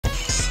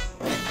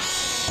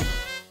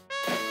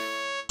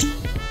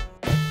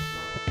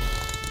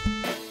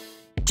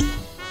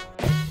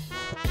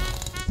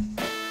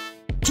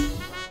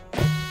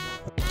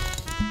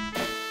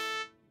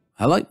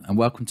Hello and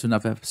welcome to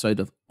another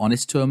episode of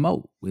Honest to a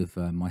Malt with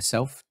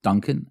myself,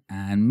 Duncan,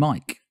 and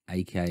Mike,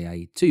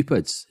 aka Two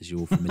Puds, as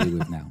you're all familiar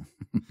with now.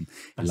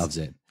 He loves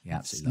it. He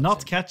absolutely loves it.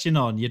 Not catching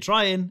on. You're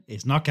trying.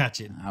 It's not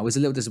catching. I was a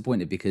little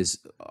disappointed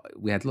because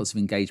we had lots of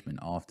engagement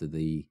after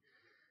the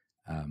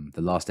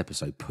last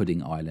episode,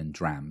 Pudding Island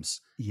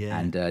Drams. Yeah.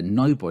 And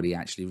nobody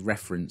actually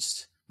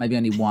referenced, maybe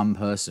only one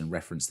person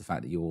referenced the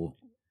fact that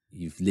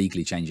you've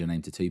legally changed your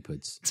name to Two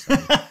Puds. So,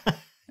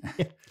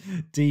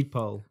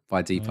 Deed-poll.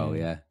 by deed-poll,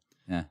 yeah.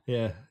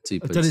 Yeah. Two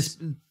I've Puds.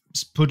 done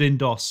this pudding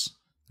DOS.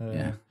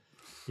 Yeah.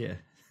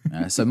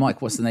 So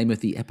Mike, what's the name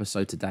of the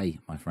episode today,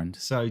 my friend?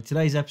 So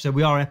today's episode,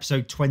 we are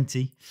episode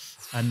 20,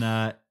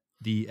 and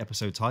the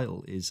episode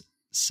title is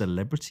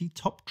Celebrity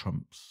Top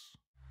Trumps.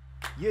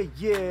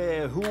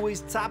 Yeah, who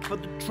is top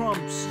of the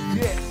trumps?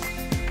 Yeah,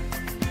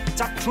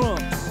 top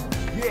trumps.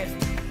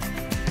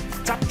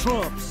 Yeah, top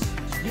trumps.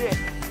 Yeah.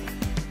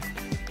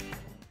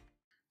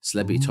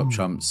 Celebrity Top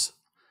Trumps,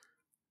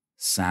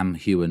 Sam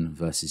Heughan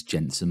versus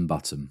Jenson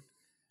Button.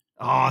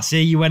 Oh,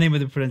 see, you went in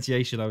with the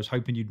pronunciation. I was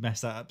hoping you'd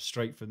mess that up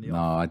straight from the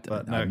off.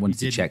 I wanted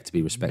to check to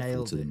be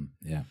respectful to them.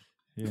 Yeah.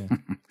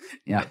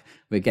 Yeah.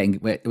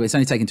 It's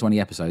only taken 20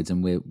 episodes,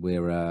 and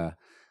we're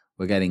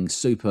getting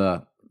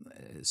super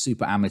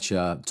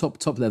amateur,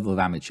 top level of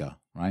amateur,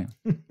 right?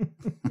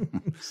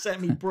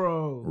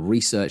 Semi-pro.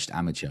 Researched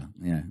amateur,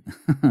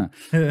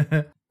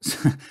 yeah.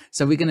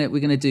 So we're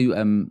gonna do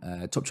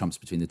top trumps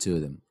between the two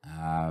of them.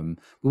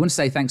 We want to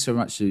say thanks very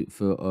much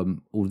for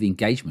all the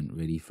engagement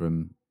really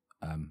from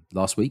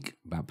last week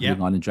about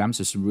Pudding Island Drams.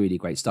 There's some really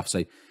great stuff.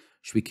 So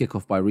should we kick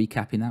off by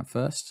recapping that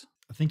first?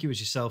 I think it was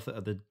yourself that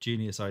had the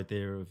genius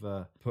idea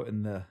of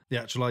putting the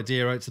actual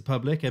idea out to the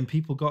public, and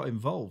people got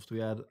involved. We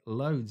had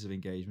loads of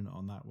engagement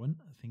on that one.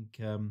 I think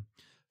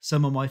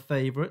some of my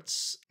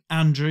favourites,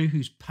 Andrew,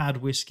 who's pad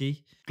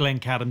whiskey,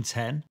 Glencadam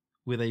 10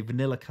 with a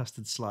vanilla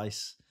custard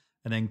slice,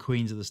 and then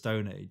Queens of the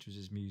Stone Age was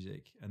his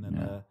music. And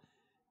then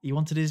he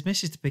wanted his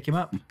missus to pick him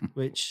up,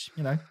 which,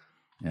 you know.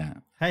 Yeah.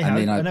 Hey,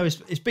 I know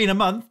it's been a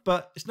month,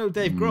 but it's no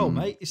Dave Grohl,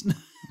 mate. It's not,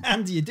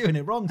 Andy, you're doing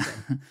it wrong,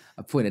 son.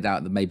 I pointed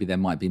out that maybe there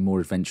might be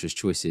more adventurous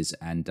choices,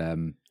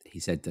 and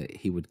he said that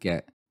he would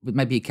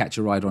maybe he'd catch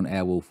a ride on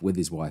Airwolf with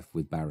his wife,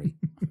 with Barry.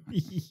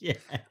 Yeah.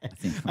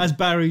 As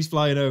Barry's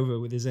flying over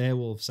with his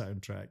Airwolf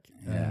soundtrack.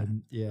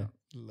 Yeah.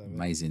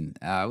 Amazing.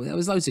 There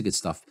was loads of good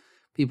stuff.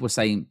 People were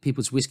saying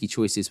people's whiskey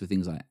choices were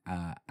things like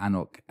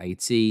Annock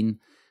 18,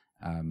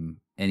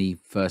 any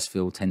first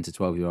fill 10 to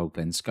 12-year-old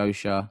Glen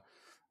Scotia,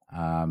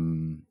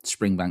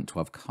 Springbank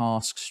 12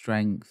 cask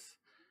strength.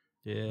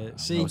 Yeah.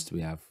 See, what else do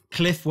we have?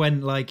 Cliff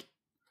went like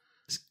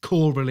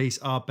core release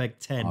Ardbeg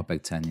 10.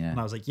 Ardbeg 10, yeah. And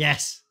I was like,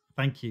 yes,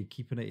 thank you,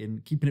 keeping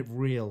it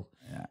real.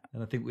 Yeah.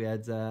 And I think we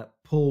had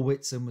Paul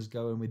Whitson was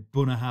going with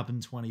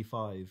Bunnahabhain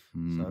 25.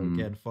 So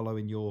again,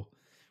 following your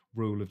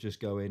rule of just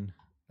going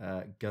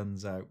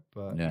guns out.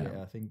 But yeah,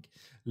 I think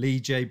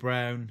Lee J.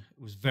 Brown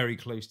was very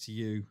close to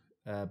you.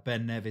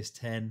 Ben Nevis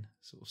 10,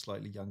 sort of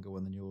slightly younger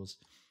one than yours.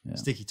 Yeah.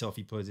 Sticky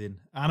Toffee Pudding.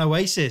 And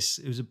Oasis,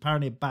 it was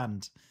apparently a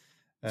band.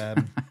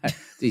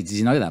 Did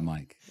you know that,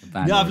 Mike?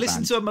 Yeah, I've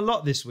listened to them a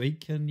lot this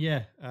week, and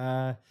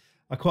I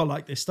quite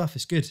like this stuff.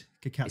 It's good.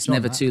 Could catch it's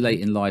never too late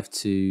in life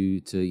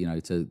to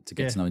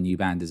get to know a new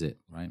band, is it?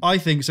 Right. I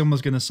think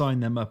someone's going to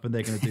sign them up, and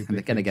they're going to do.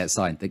 They're going to get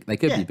signed. They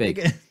could be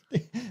big.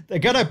 They're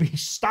going to be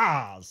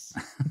stars.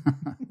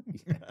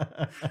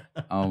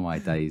 Oh my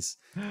days.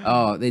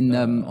 Oh, then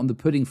on the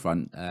pudding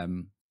front,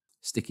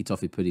 Sticky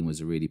Toffee Pudding was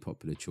a really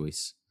popular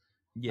choice.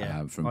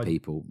 Yeah, from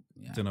people.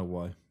 Yeah. Don't know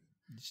why.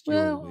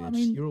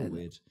 You're all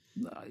weird.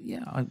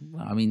 Yeah,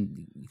 I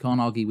mean, you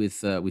can't argue with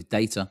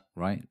data,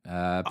 right?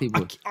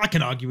 People. I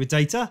can argue with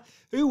data.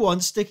 Who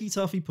wants sticky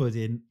toffee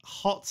pudding,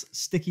 hot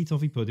sticky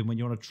toffee pudding when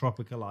you're on a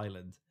tropical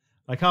island?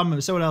 I can't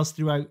remember. Someone else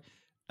threw out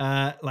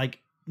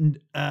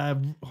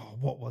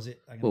what was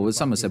it? Well,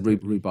 someone said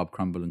rhubarb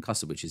crumble and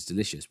custard, which is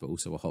delicious, but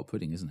also a hot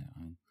pudding, isn't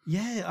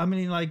it? I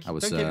mean, like, that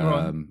was don't get me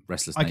wrong,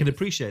 Restless I can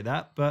appreciate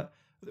that, but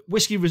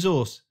whiskey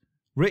resource,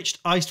 rich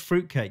iced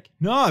fruitcake.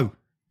 No,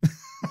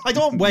 I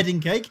don't want wedding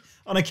cake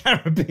on a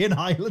Caribbean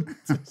island.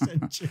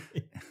 Essentially,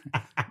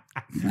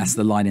 that's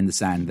the line in the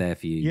sand there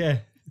for you. Yeah,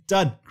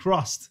 done,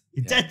 crossed.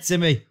 You're dead to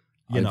me.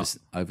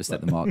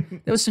 Overstep the mark.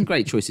 There was some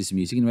great choices of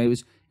music. Anyway,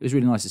 it was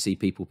really nice to see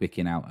people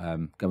picking out,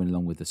 going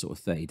along with the sort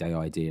of 30-day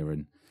idea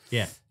and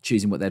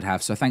choosing what they'd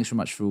have. So thanks very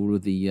much for all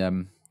the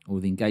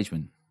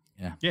engagement.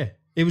 Yeah,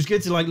 it was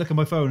good to like look at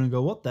my phone and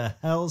go, "What the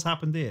hell's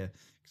happened here?"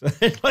 Because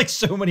I had like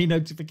so many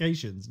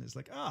notifications, and it's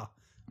like,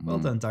 well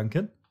done,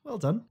 Duncan. Well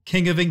done,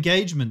 King of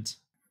Engagement.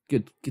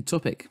 Good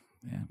topic.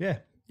 Yeah.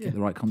 Get the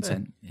right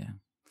content. Fair. Yeah,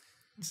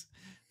 it's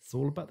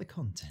all about the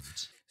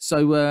content.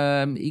 So,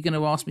 are you going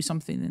to ask me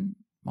something then,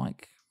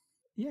 Mike?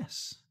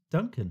 Yes.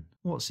 Duncan,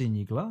 what's in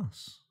your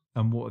glass?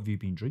 And what have you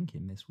been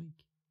drinking this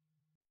week?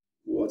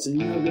 What's in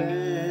your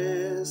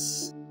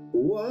glass?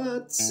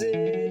 What's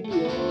in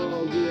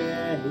your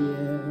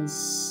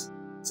glass?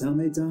 Tell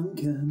me,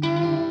 Duncan,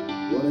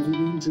 what have you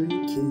been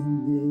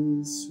drinking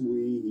this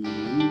week?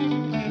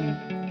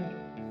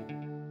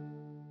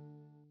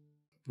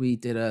 we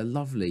did a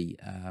lovely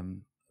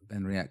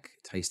Benriach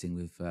tasting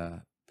with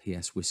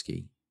PS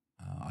whiskey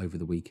over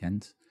the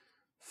weekend.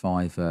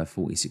 5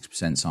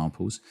 46%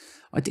 samples.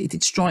 It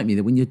did strike me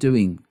that when you're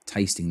doing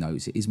tasting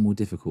notes, it is more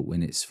difficult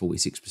when it's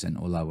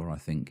 46% or lower, I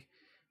think.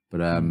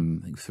 But I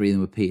think 3 of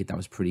them were peated. That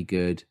was pretty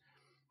good.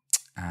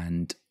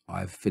 And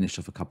I've finished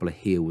off a couple of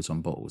heels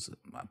on bottles.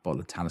 A bottle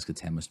of Talisker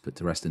 10 was put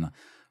to rest, and I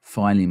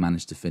finally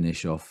managed to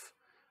finish off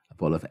a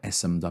bottle of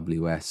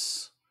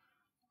SMWS.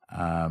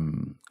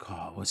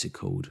 God, what's it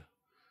called?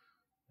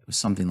 It was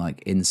something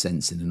like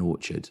Incense in an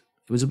Orchard.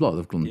 It was a bottle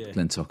of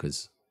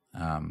Glentockers.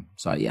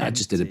 So yeah, I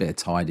just did a bit of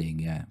tidying.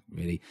 Yeah,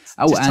 really.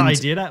 Just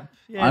tidy it up.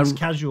 Yeah, it's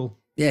casual.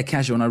 Yeah,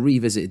 casual. And I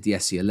revisited the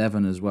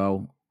SC11 as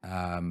well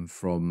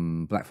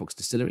from Black Fox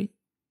Distillery.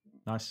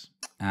 Nice.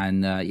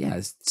 And yeah,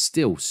 it's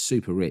still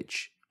super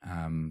rich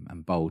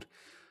and bold.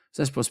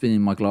 So that's what's been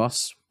in my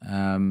glass.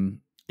 Are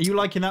you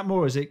liking that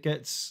more as it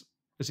goes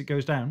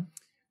down?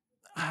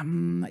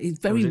 It's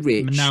very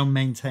rich. Now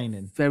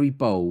maintaining. Very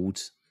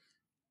bold.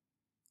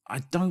 I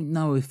don't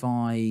know if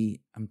I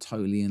am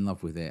totally in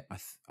love with it.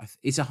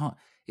 It's a hard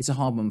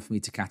one for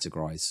me to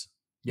categorize.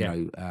 Yeah.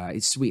 You know,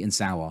 it's sweet and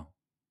sour,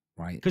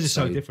 right? Because it's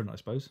so different, I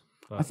suppose.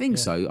 But, I think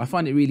so. I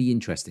find it really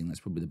interesting. That's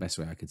probably the best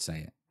way I could say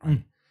it.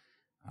 Right?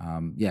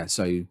 Yeah.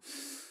 So,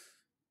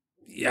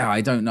 yeah,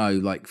 I don't know.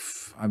 Like,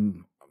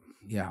 I'm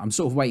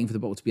sort of waiting for the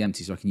bottle to be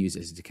empty so I can use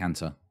it as a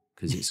decanter,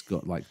 because it's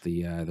got like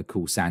the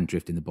cool sand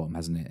drift in the bottom,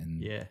 hasn't it?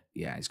 And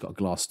yeah, it's got a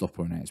glass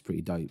stopper in it. It's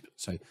pretty dope.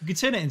 So you could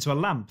turn it into a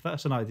lamp.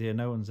 That's an idea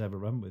no one's ever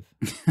run with.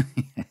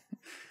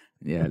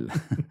 Yeah.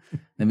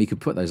 Then we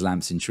could put those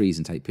lamps in trees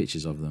and take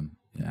pictures of them.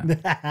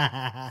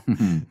 Yeah.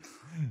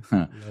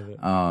 Love it.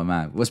 Oh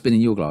man, what's been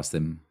in your glass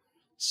then?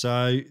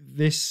 So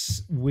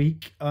this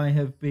week I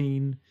have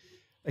been,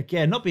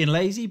 again, not being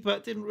lazy,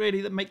 but didn't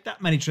really make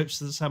that many trips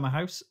to the summer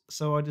house.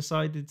 So I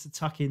decided to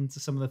tuck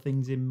into some of the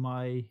things in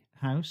my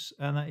house,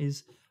 and that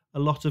is a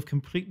lot of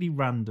completely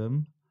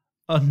random,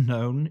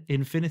 unknown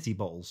infinity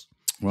bottles.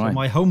 Right. So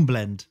my home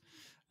blend.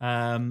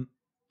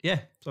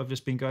 Yeah, so I've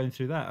just been going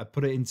through that. I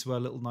put it into a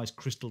little nice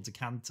crystal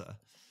decanter.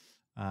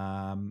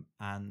 And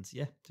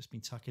yeah, just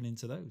been tucking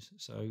into those.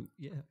 So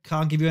yeah,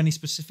 can't give you any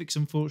specifics,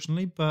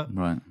 unfortunately, but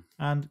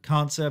and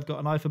can't say I've got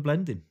an eye for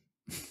blending.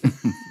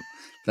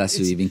 That's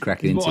what you've been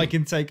cracking into. What I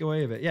can take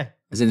away of it, yeah.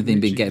 Has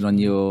anything been getting on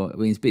your? I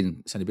mean,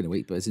 it's only been a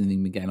week, but has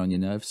anything been getting on your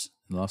nerves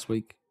last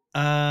week?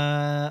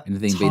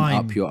 Anything been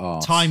up your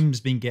arse? Time's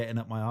been getting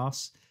up my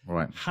arse.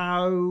 Right.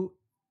 How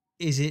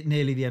is it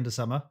nearly the end of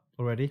summer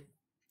already?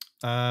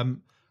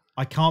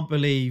 I can't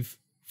believe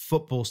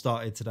football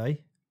started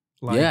today.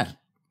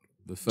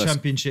 The first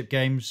championship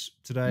games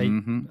today,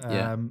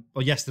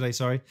 or yesterday,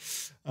 sorry.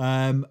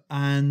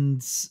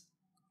 And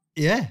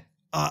yeah,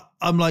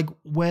 I'm like,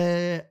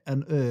 where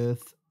on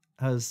earth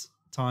has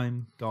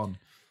time gone?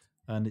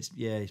 And it's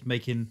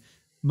making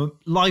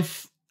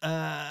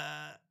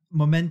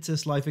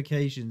momentous life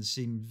occasions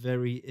seem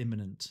very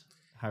imminent.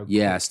 How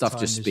stuff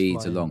just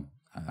speeds along.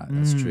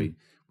 That's true.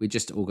 We're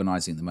just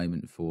organising at the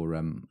moment for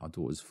our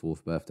daughter's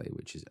 4th birthday,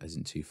 which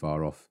isn't too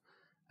far off.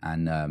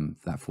 And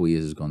that 4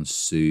 years has gone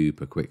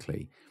super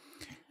quickly.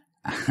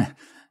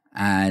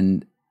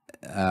 And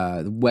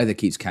the weather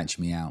keeps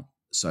catching me out.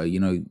 So, you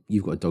know,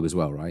 you've got a dog as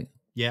well, right?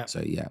 Yeah.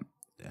 So, yeah.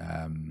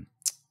 Do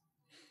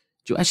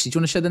you want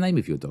to share the name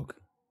of your dog?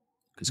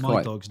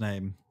 My dog's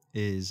name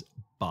is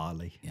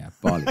Barley. Yeah,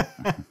 Barley.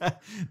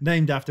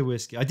 Named after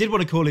whiskey. I did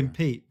want to call him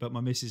Pete, but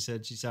my missus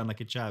said she sounded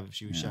like a chav if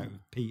she was shouting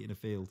Pete in a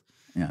field.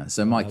 Yeah.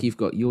 So, Mike, you've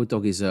got your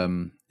dog is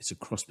it's a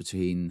cross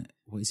between,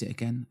 what is it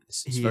again?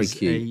 It's very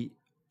cute.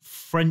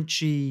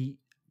 French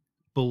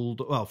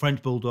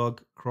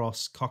bulldog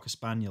cross cocker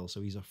spaniel.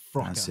 So he's a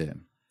frocker. That's it.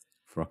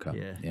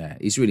 Frocker. Yeah.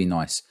 He's really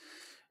nice.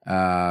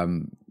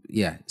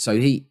 So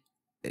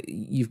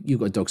you've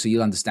got a dog, so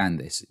you'll understand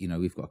this. You know,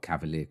 we've got a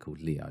Cavalier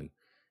called Leo,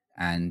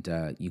 and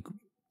you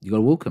got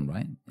to walk him,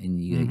 right? And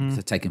you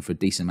take him for a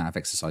decent amount of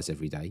exercise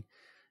every day.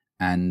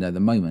 And at the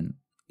moment,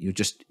 you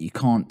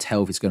can't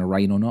tell if it's going to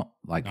rain or not.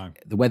 Like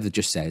the weather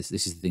just says,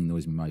 this is the thing that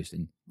annoys me most,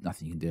 and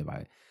nothing you can do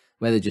about it.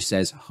 Weather just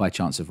says high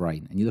chance of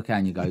rain, and you look out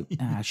and you go,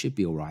 it should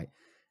be all right.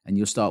 And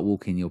you'll start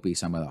walking, you'll be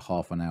somewhere like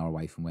half an hour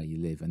away from where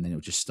you live, and then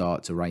it'll just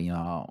start to rain.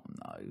 Oh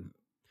no. Do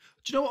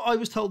you know what I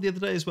was told the other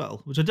day as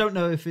well, which I don't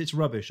know if it's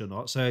rubbish or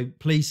not, so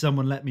please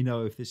someone let me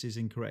know if this is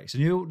incorrect. So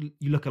you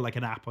look at like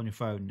an app on your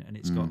phone and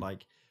it's got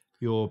like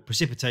your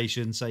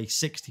precipitation, say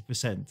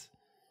 60%.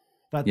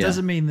 That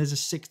doesn't mean there's a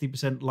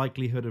 60%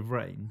 likelihood of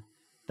rain.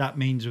 That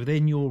means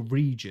within your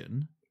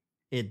region,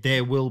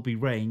 there will be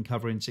rain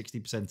covering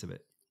 60% of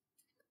it.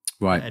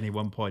 Right. At any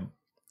one point.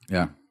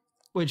 Yeah.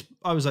 Which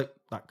I was like,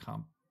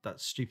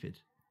 that's stupid.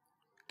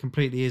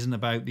 Completely isn't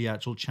about the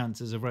actual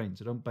chances of rain.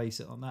 So don't base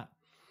it on that.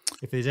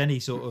 If there's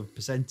any sort of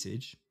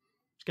percentage,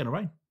 it's going to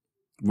rain.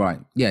 Right.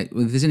 Yeah.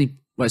 Well, if there's any,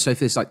 right. So if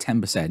there's like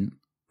 10%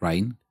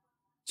 rain,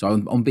 so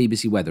on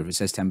BBC Weather, if it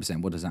says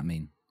 10%, what does that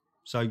mean?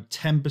 So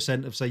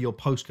 10% of, say, your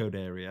postcode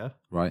area.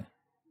 Right.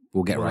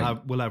 We'll rain.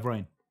 We'll have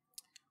rain.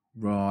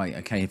 Right.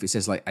 Okay. If it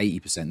says like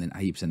 80%, then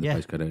 80% of the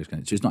postcode area is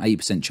going to. So it's not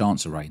 80%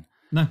 chance of rain.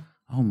 No.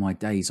 Oh my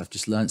days! I've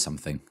just learned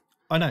something.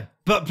 I know,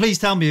 but please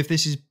tell me if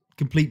this is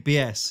complete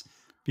BS,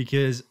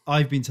 because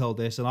I've been told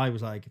this and I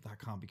was like, that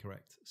can't be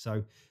correct.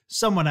 So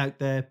someone out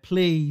there,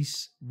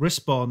 please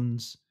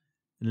respond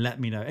and let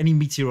me know. Any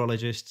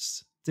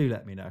meteorologists, do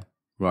let me know.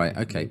 Right.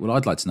 Okay. Well,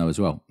 I'd like to know as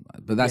well.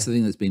 But that's the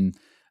thing that's been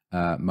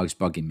most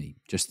bugging me.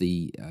 Just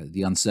the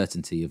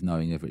uncertainty of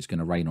knowing if it's going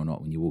to rain or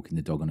not when you're walking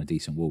the dog on a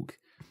decent walk,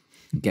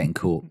 and getting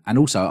caught. And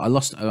also,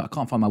 I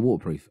can't find my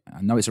waterproof.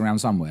 I know it's around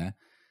somewhere.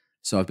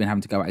 So I've been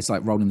having to go out. It's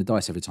like rolling the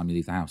dice every time you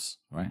leave the house,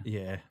 right?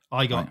 Yeah.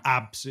 I got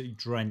absolutely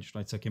drenched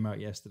when I took him out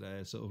yesterday.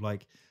 I sort of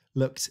like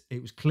looked,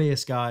 it was clear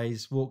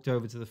skies, walked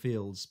over to the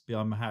fields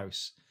behind my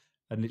house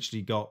and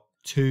literally got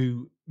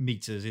 2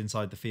 meters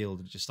inside the field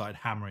and just started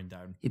hammering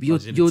down. Yeah, but I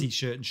was in a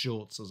t-shirt and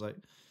shorts. I was like,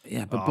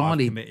 yeah, but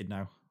Barley, I'm committed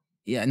now.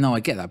 Yeah, no,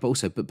 I get that.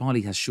 But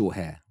Barley has short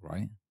hair,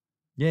 right?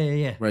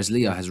 Yeah. Whereas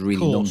Leo has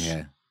really long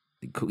hair.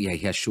 Yeah,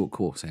 he has short,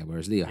 coarse hair,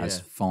 whereas Leo has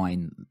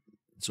fine,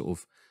 sort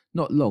of,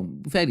 not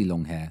long, fairly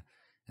long hair.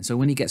 And so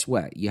when he gets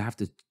wet, you have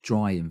to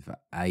dry him for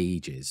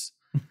ages.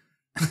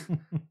 And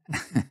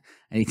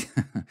he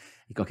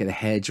got to get the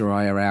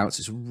hairdryer out. So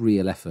it's a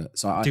real effort.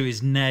 So do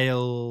his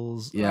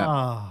nails.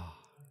 Yeah.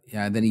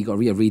 Yeah, and then he got to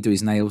redo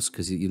his nails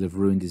because you'll have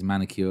ruined his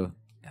manicure.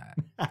 Yeah,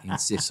 he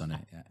insists on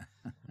it. Yeah.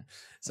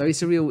 So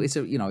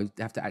you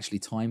have to actually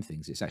time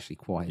things. It's actually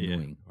quite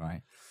annoying,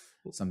 right?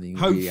 Something you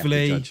hopefully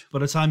really have to judge. By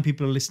the time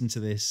people are listening to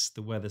this,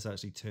 the weather's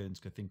actually turned.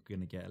 I think we're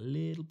going to get a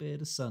little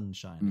bit of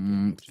sunshine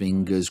again.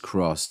 Fingers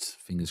crossed.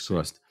 Fingers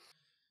crossed.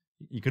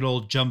 You could all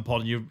jump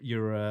on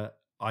your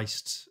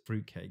iced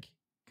fruitcake.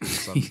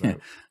 Yeah.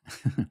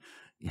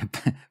 Yeah,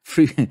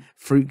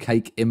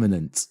 fruitcake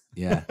imminent.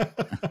 Yeah.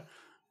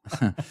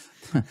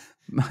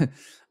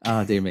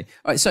 Oh dear me.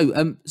 All right,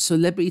 so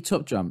Celebrity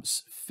Top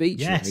Trumps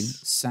featuring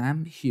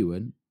Sam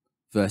Heughan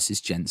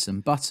versus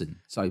Jenson Button.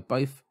 So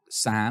both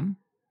Sam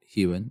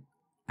Heughan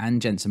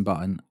and Jenson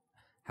Button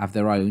have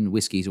their own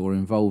whiskies or are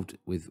involved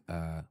with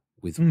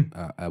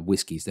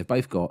whiskies. They've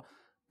both got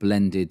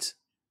blended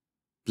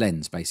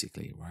blends,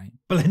 basically, right?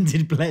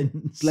 Blended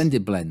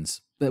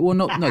blends. But well,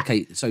 not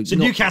okay. So it's a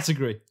new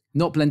category.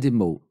 Not blended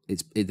malt.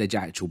 They're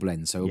actual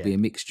blends. So it'll be a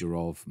mixture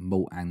of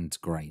malt and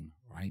grain,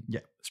 right? Yeah,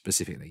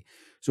 specifically.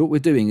 So what we're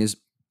doing is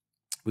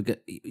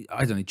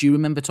I don't know. Do you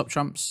remember Top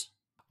Trumps?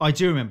 I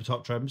do remember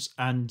Top Trumps,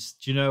 and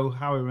do you know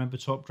how I remember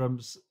Top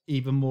Trumps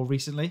even more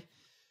recently?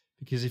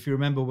 Because if you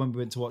remember when we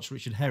went to watch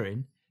Richard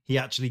Herring, he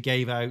actually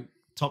gave out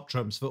Top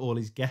Trumps for all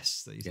his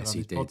guests that he's had on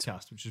his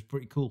podcast, which was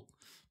pretty cool.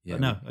 Yeah.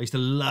 But no, I used to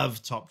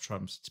love Top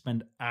Trumps.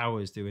 Spend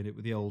hours doing it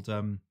with the old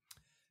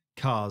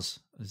cars.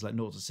 It's like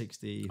 0 to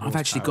 60. I've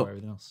actually got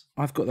everything else.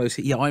 I've got those.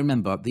 Yeah, I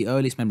remember the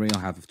earliest memory I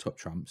have of Top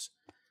Trumps.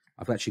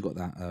 I've actually got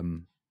that.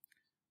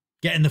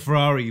 Getting the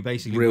Ferrari, you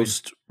basically.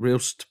 Real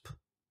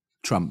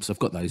Trumps. I've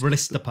got those.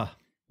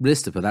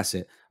 Realistapa, that's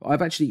it.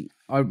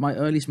 My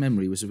earliest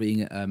memory was of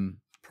being at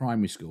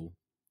primary school,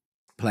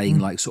 playing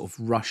like sort of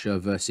Russia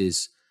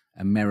versus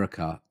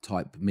America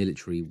type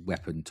military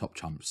weapon Top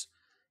Trumps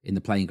in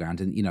the playing ground,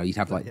 and you'd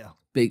have like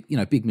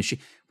big machine.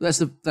 Well,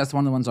 that's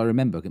one of the ones I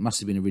remember. It must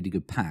have been a really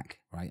good pack,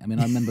 right? I mean,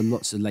 I remember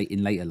lots of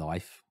later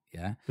life.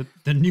 Yeah,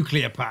 the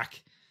nuclear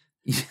pack.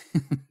 Yeah.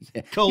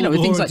 Cold War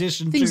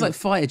things like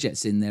fighter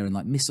jets in there and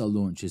like missile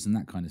launchers and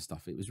that kind of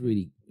stuff. It was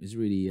really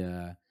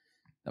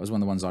that was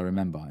one of the ones I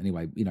remember.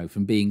 Anyway,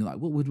 from being like,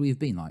 what would we have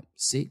been, like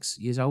 6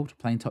 years old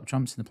playing Top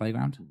Trumps in the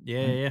playground?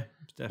 Yeah.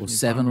 Or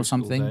 7 or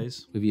something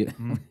with your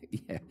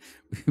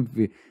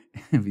with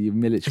your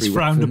military. It's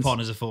frowned weapons. upon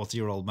as a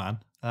 40-year-old man.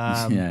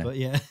 But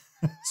yeah.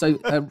 So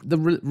the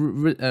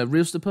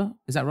Realistapa,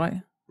 is that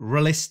right?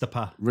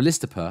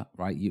 Realistapa,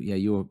 right?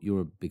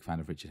 You're a big fan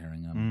of Richard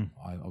Herring.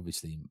 I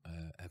obviously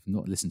have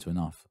not listened to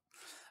enough.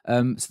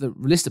 So the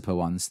Realistapa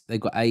ones, they've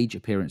got age,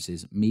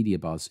 appearances, media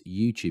buzz,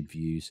 YouTube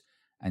views,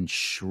 and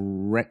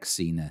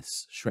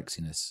Shreksiness,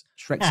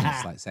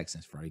 like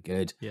sexiness. Very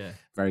good. Yeah,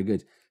 very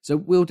good. So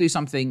we'll do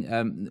something,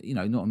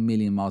 not a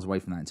million miles away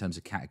from that in terms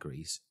of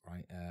categories,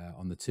 right?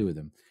 On the two of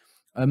them.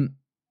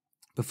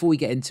 Before we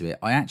get into it,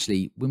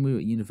 when we were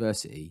at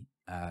university,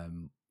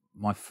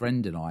 my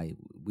friend and I,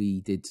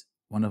 we did,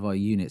 one of our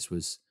units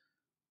was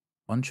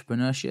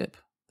entrepreneurship.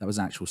 That was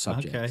an actual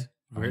subject. Okay,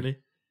 right? Really?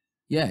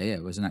 Yeah,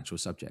 it was an actual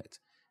subject.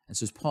 And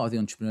so as part of the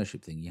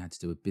entrepreneurship thing, you had to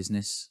do a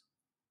business,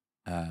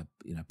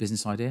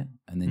 business idea,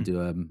 and then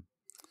do a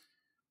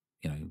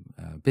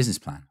business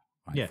plan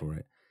for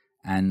it.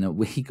 And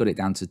we got it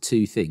down to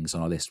 2 things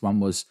on our list. One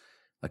was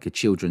like a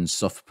children's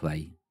soft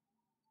play,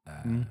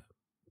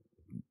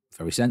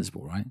 very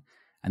sensible, right?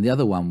 And the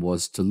other one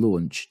was to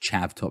launch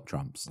Chav Top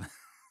Trumps.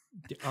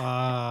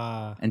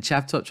 And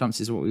Chav Top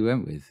Trumps is what we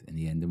went with in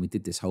the end, and we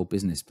did this whole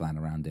business plan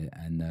around it.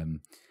 And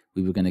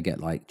we were going to get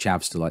like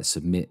Chavs to like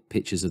submit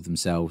pictures of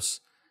themselves.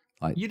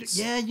 Like, you'd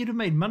have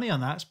made money on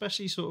that,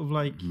 especially sort of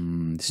like.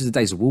 This is the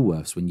days of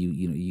Woolworths when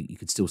you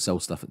could still sell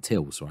stuff at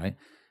tills, right?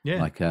 Yeah,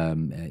 like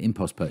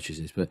impulse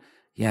purchases. But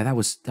Yeah, that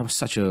was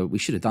such a. We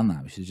should have done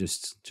that. We should have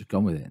just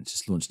gone with it and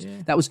just launched.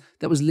 Yeah. That was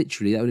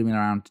literally, that would have been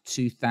around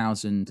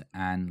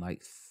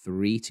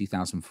 2003,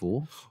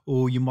 2004.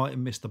 Or you might have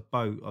missed the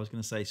boat. I was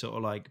going to say sort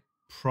of like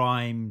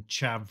prime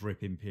chav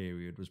ripping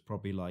period was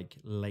probably like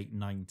late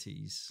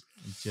 90s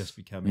and just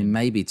becoming. I mean,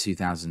 maybe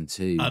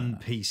 2002.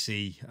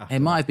 Un-PC. It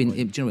might have been. Do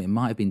you know what? It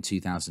might have been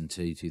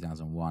 2002,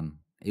 2001.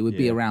 It would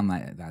be around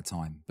that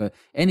time. But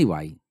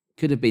anyway,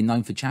 could have been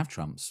known for chav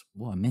trumps.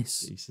 What a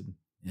miss! Decent.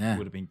 Yeah,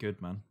 Would have been good,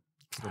 man.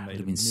 Would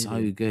have been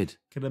so good.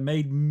 Could have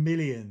made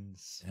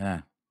millions.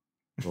 Yeah.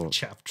 Or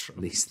Chav at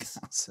trumps. least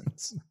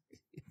thousands.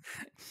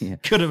 Yeah.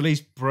 Could have at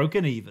least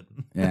broken even.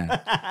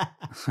 Yeah.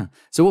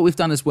 So what we've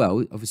done as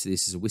well, obviously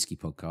this is a whiskey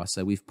podcast,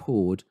 so we've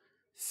poured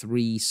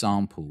 3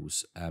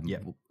 samples.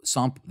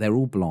 They're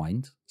all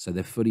blind, so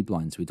they're fully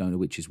blind, so we don't know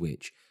which is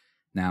which.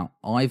 Now,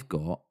 I've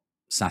got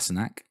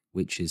Sassenach,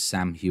 which is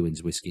Sam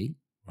Heughan's whiskey,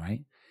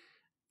 right?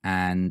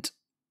 And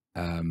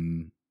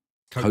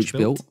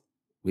Coachbuilt,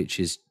 which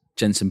is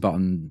Jenson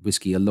Button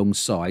whiskey,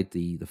 alongside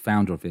the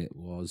founder of it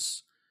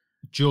was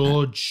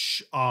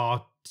George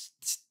No,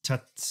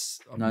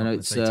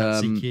 it's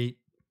Tatsiki.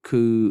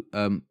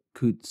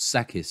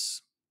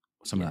 Kutsakis,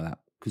 or something like that.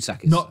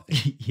 Kutsakis. Not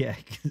yeah.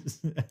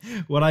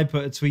 When I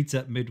put a tweet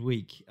up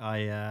midweek,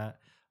 I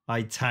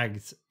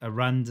tagged a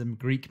random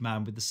Greek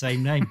man with the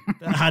same name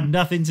that had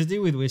nothing to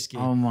do with whiskey.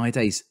 Oh my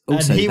days!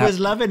 Also, and he was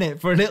loving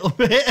it for a little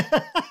bit.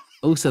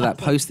 Also, that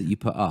post that you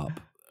put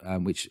up,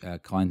 which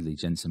kindly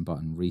Jenson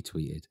Button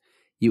retweeted,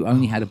 you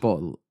only had a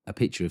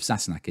picture of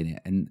Sassenach in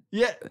it. And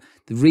yeah,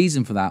 the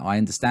reason for that, I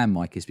understand,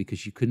 Mike, is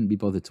because you couldn't be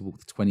bothered to walk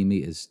the 20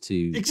 meters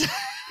to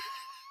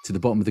the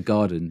bottom of the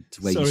garden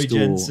to where you store. Sorry,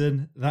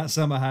 Jenson, that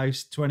summer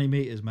house, 20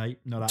 meters, mate.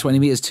 Not 20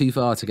 meters too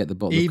far to get the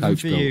bottle even of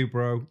Coachbuilt. Even for you,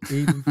 bro.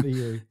 Even for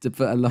you. To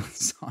put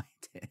alongside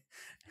it.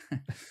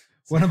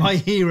 One of my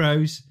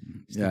heroes,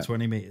 still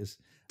 20 meters.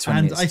 20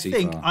 and meters I too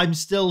think far. I'm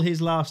still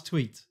his last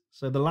tweet.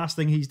 So the last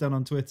thing he's done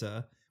on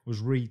Twitter was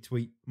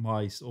retweet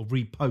or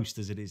repost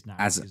as it is now.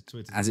 As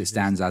it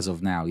stands as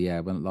of now, yeah.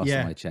 When last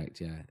time I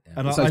checked, yeah.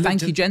 And so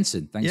thank you,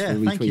 Jenson. Thanks for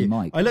retweeting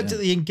Mike. I looked at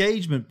the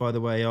engagement, by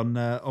the way, on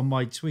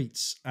my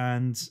tweets,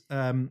 and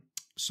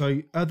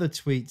so other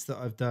tweets that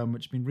I've done,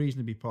 which have been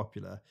reasonably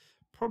popular,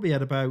 probably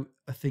had about,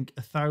 I think,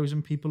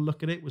 1,000 people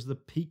look at it. Was the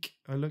peak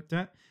I looked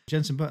at.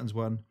 Jenson Button's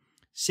one,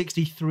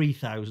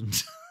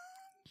 63,000.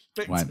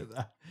 Right.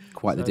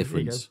 Quite the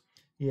difference.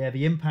 Yeah,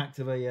 the impact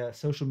of a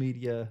social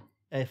media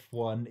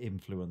F1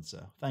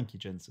 influencer. Thank you,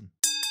 Jenson.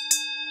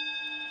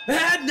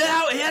 And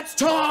now it's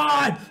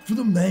time for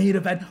the main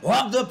event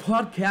of the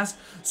podcast,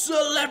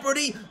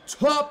 Celebrity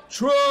Top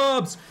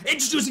Trumps.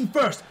 Introducing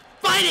first,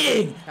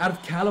 fighting out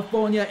of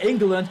California,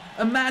 England,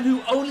 a man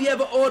who only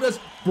ever orders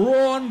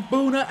brawn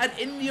boona at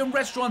Indian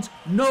restaurants,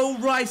 no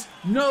rice,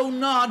 no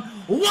naan,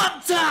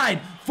 one-time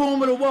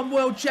Formula One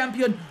world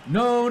champion,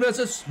 known as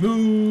a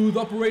smooth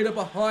operator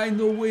behind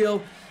the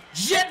wheel,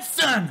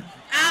 Jenson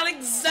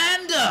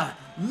Alexander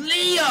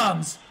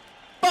Liams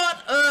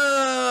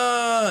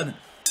Button.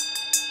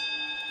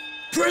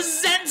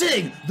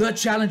 Presenting the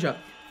challenger,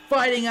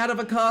 fighting out of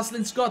a castle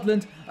in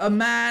Scotland, a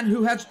man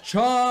who has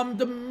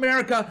charmed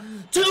America,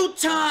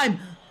 2-time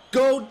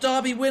Gold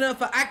Derby winner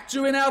for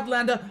actor in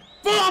Outlander,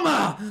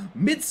 former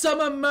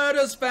Midsummer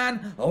Murders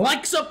fan,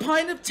 likes a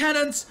pint of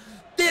Tennant's.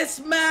 This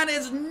man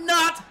is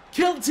not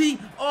guilty,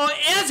 or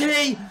is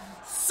he?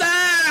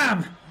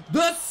 Sam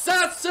the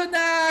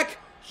Sassenach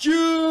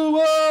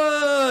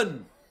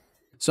Heughan.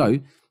 So,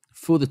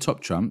 for the top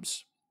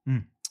trumps,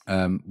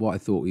 what I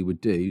thought we would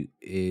do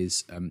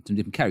is some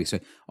different categories. So,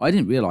 I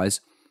didn't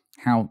realise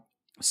how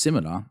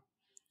similar,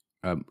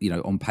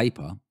 on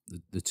paper,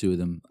 the two of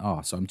them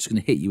are. So, I'm just going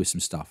to hit you with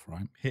some stuff,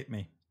 right? Hit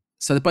me.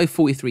 So, they're both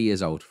 43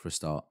 years old for a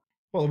start.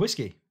 Well, a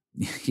whiskey.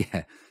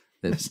 Yeah.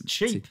 That's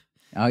cheap.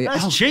 Oh, yeah.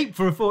 That's cheap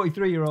for a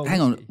 43-year-old.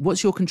 Hang on.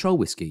 What's your control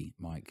whiskey,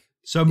 Mike?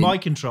 So my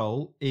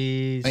control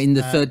is in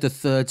the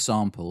third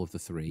sample of the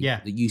 3. Yeah.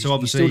 That you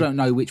still don't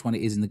know which one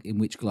it is in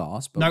which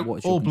glass. But no,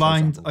 what's your all control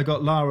blind. sample? I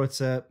got Lara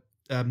to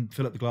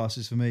fill up the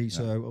glasses for me.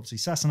 So obviously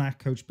Sassenach,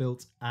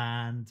 Coachbuilt,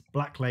 and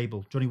Black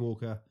Label, Johnny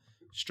Walker,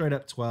 straight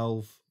up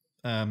 12,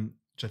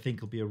 which I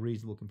think will be a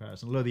reasonable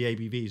comparison. Although the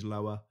ABV is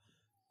lower,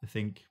 I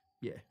think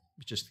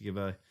just to give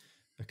a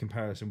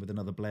comparison with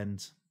another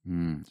blend.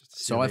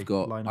 So I've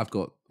got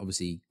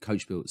obviously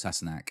Coachbuilt,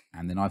 Sassenach,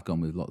 and then I've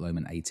gone with Loch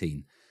Lomond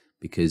 18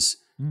 because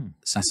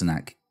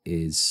Sassenach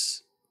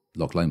is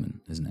Loch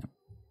Lomond, isn't it?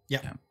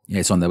 Yeah,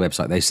 it's on their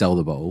website. They sell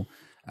the bottle.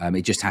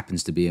 It just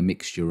happens to be a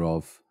mixture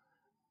of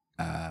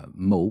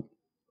malt,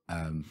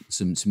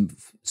 some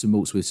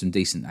malts with some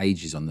decent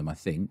ages on them, I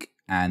think,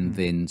 and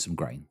then some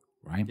grain,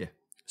 right? Yeah.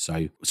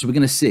 So we're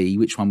going to see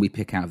which one we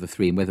pick out of the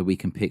 3 and whether we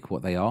can pick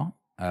what they are.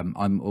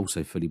 I'm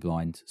also fully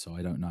blind, so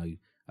I don't know.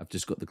 I've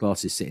just got the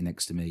glasses sitting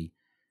next to me.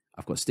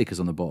 I've got stickers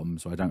on the bottom,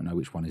 so I don't know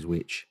which one is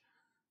which.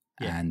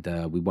 Yeah.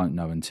 And we won't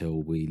know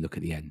until we look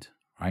at the end,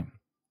 right?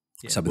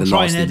 Yeah. So We'll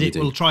try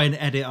and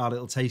edit our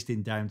little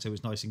tasting down so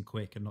it's nice and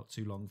quick and not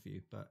too long for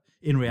you. But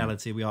in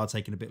reality, we are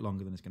taking a bit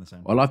longer than it's going to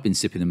sound. Well, I've been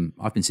sipping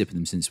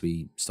them since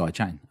we started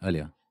chatting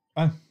earlier.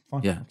 Oh,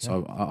 fine. Yeah, Okay.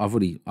 so I've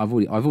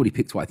already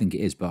picked what I think it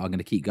is, but I'm going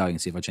to keep going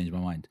and see if I change my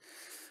mind.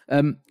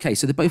 Okay,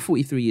 so they're both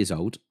 43 years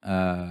old.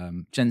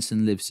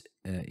 Jenson lives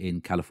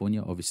in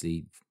California,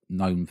 obviously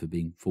known for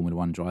being Formula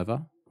One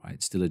driver,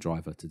 right? Still a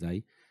driver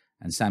today.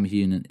 And Sam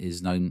Heughan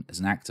is known as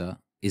an actor,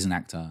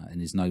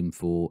 and is known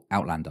for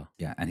Outlander.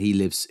 Yeah, and he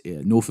lives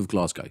north of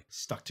Glasgow.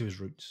 Stuck to his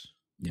roots.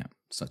 Yeah,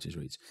 such his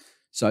roots.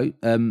 So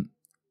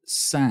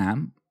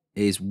Sam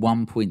is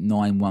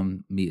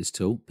 1.91 meters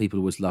tall. People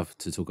always love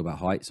to talk about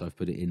height, so I've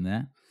put it in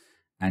there.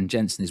 And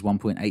Jenson is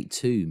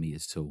 1.82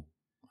 meters tall.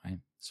 Right.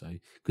 So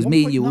because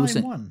me and you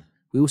also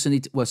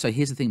need to. Well, so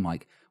here's the thing,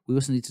 Mike. We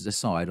also need to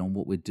decide on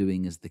what we're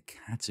doing as the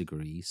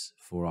categories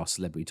for our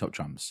celebrity top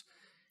trumps,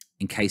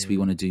 in case we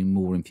want to do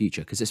more in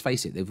future. Because let's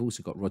face it, they've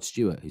also got Rod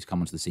Stewart, who's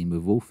come onto the scene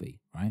with Wolfie,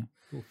 right?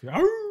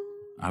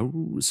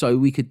 So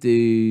we could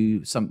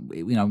do some.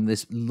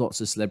 There's lots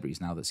of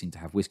celebrities now that seem to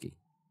have whiskey.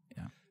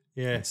 Yeah,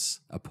 yes,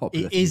 a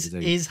popular thing to do.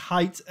 Is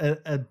height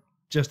a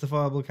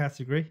justifiable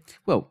category?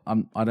 Well,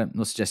 I'm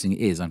not suggesting it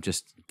is. I'm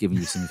just giving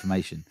you some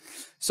information.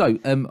 So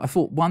I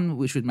thought one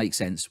which would make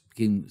sense,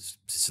 giving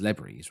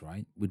celebrities,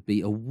 right, would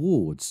be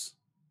awards.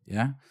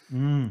 Yeah.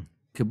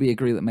 Could we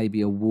agree that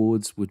maybe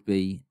awards would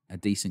be a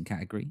decent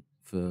category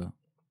for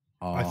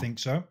our? I think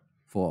so.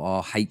 For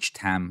our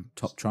HTAM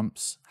top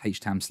trumps,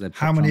 HTAM celeb.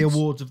 How many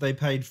awards have they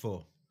paid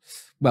for?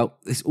 Well,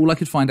 all I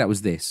could find out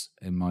was this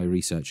in my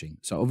researching.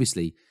 So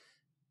obviously,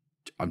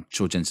 I'm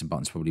sure Jenson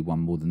Button's probably won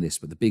more than this,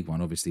 but the big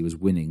one obviously was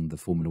winning the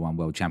Formula One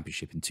World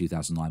Championship in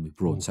 2009 with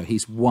Brawn. So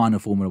he's won a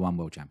Formula One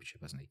World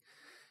Championship, hasn't he?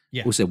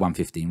 Yeah. Also won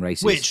 15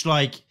 races. Which,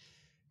 like,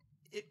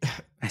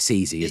 that's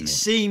easy, isn't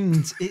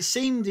it? It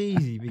seemed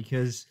easy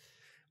because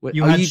Well,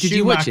 you had did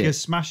you watch Schumacher it?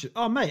 smash it.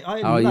 Oh, mate,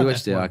 I Oh, love you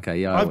watched it? F1.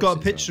 Okay, yeah. I've got a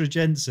picture of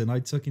Jenson I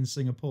took in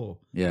Singapore.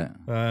 Yeah.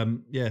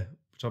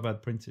 Which I've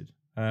had printed.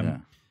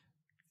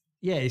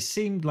 Yeah, it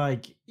seemed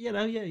like,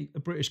 a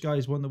British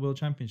guy's won the World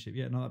Championship.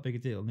 Yeah, not that big a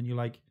deal. And then you're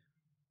like,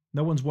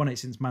 no one's won it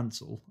since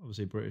Mansell,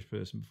 obviously a British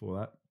person before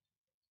that.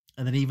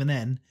 And then even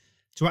then,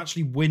 to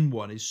actually win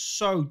one is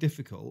so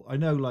difficult. I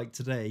know, like,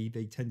 today,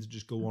 they tend to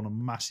just go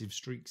on massive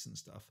streaks and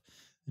stuff,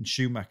 and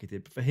Schumacher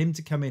did. But for him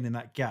to come in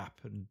that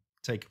gap and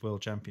take a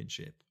World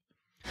Championship.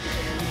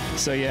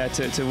 So, yeah,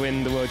 to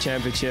win the World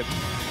Championship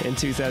in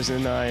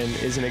 2009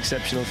 is an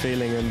exceptional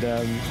feeling,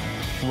 and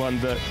one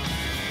that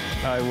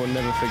I will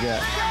never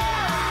forget.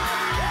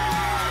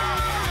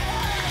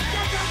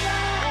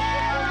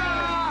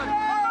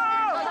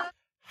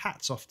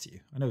 Hats off to you.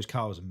 I know his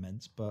car was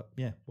immense, but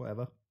yeah,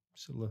 whatever.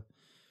 Still,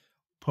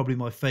 probably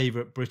my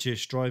favourite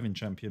British driving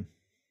champion.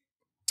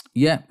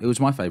 Yeah, it was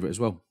my favourite as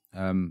well,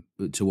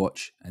 to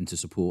watch and to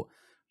support.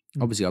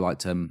 Obviously, I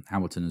liked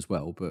Hamilton as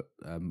well, but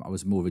I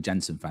was more of a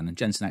Jenson fan. And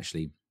Jenson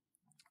actually,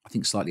 I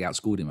think, slightly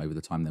outscored him over the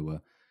time they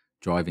were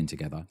driving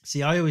together.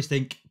 See, I always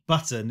think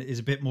Button is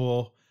a bit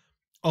more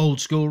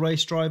old school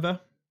race driver.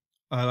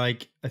 I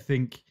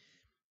think,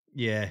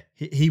 yeah,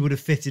 he would have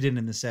fitted in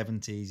the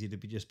 70s. He'd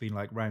have just been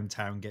like round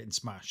town getting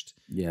smashed.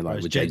 Yeah, like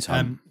Whereas with James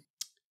Hunt.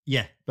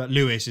 Yeah, but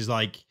Lewis is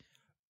like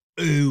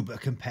uber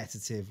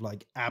competitive,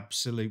 like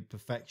absolute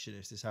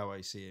perfectionist is how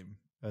I see him.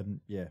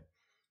 And yeah,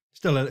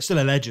 still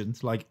a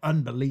legend, like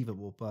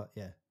unbelievable. But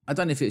yeah, I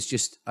don't know if it's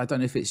just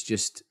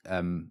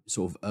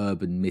sort of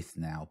urban myth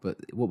now, but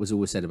what was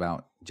always said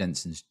about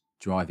Jenson's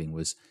driving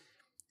was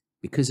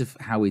because of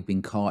how he'd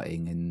been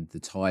karting and the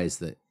tyres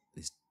that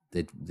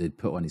they'd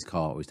put on his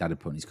car, or his dad had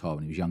put on his car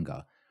when he was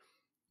younger,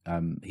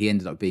 he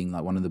ended up being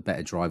like one of the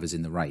better drivers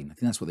in the rain. I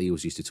think that's what they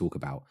always used to talk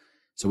about.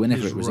 So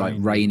whenever it was like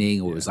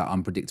raining or it was like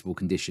unpredictable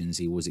conditions,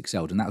 he always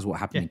excelled. And that was what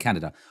happened in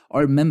Canada. I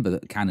remember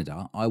that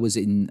Canada, I was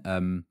in,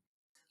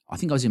 I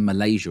think I was in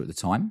Malaysia at the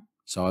time.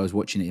 So I was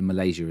watching it in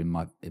Malaysia in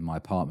my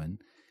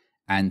apartment.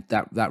 And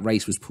that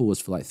race was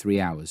paused for like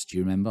 3 hours. Do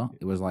you remember?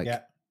 It was like,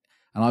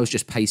 and I was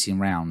just pacing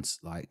around,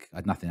 like I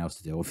had nothing else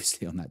to do,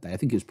 obviously, on that day. I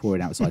think it was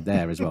pouring outside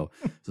there as well.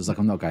 So I was like,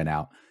 I'm not going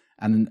out.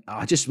 And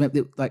I just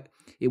remember,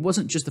 it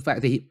wasn't just the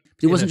fact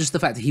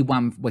that he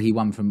won where he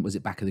won from, was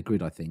it back of the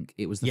grid? I think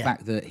it was the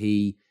fact that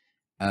he,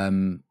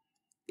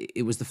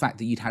 it was the fact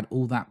that you'd had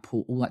all that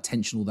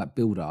tension, all that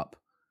build up,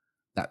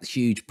 that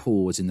huge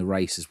pause in the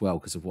race as well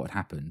because of what had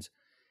happened.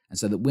 And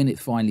so that when it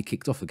finally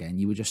kicked off again,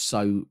 you were just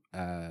so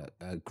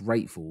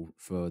grateful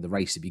for the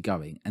race to be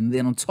going. And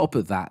then on top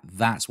of that,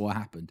 that's what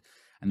happened.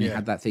 And then you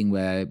had that thing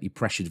where he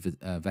pressured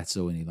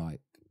Vettel and he like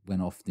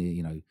went off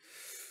the, a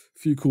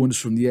few corners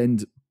from the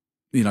end,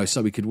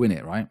 so we could win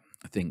it, right?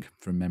 I think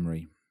from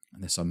memory,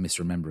 unless I'm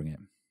misremembering it.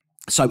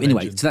 So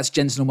anyway, so that's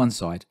Jenson on one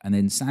side. And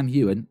then Sam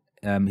Heughan,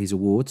 his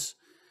awards,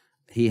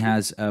 he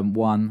has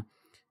won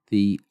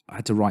I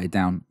had to write it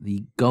down,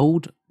 the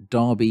Gold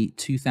Derby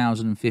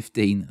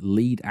 2015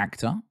 lead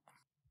actor.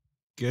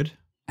 Good.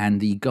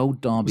 And the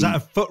Gold Derby... Was that a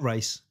foot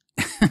race?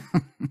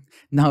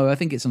 No, I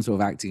think it's some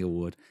sort of acting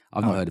award.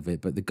 I've not heard of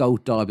it, but the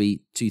Gold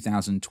Derby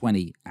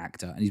 2020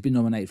 actor. And he's been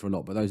nominated for a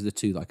lot, but those are the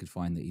two that I could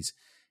find that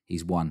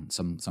he's won,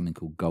 something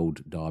called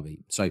Gold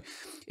Derby. So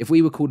if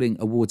we were calling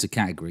awards a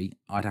category,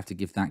 I'd have to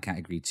give that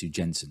category to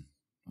Jenson.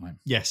 Right.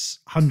 Yes,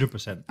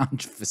 100%.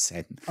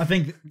 100%. I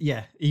think,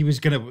 yeah, he was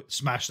going to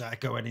smash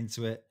that going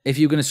into it. If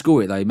you're going to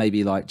score it, though,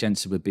 maybe like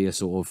Jenson would be a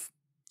sort of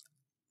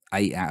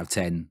 8 out of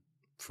 10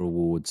 for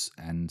awards,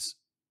 and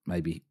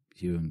maybe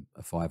Heughan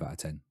a 5 out of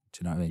 10. Do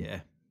you know what I mean? Yeah.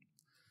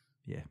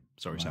 Yeah.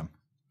 Sorry, Sam.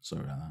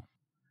 Sorry about that.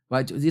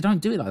 Well, they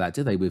don't do it like that,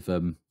 do they? With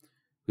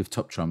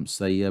Top Trumps,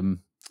 they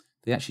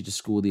actually just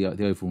score the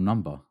overall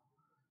number.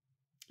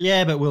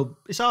 Yeah, but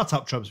it's our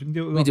Top Trumps. We can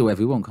do what we want. Do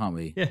whatever we want, can't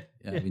we? Yeah.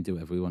 We can do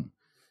whatever we want.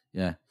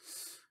 Yeah.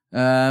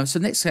 So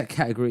next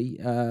category,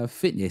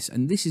 fitness,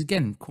 and this is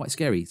again quite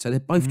scary. So they're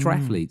both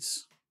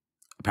triathletes,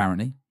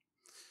 apparently.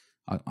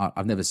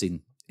 I've never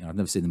seen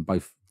them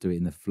both do it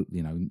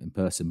in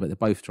person, but they're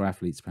both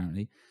triathletes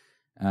apparently.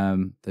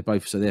 They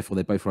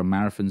both run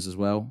marathons as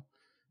well.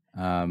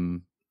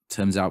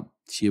 Turns out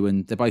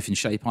Heughan, they're both in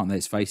shape, aren't they?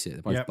 Let's face it,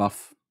 they're both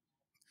buff.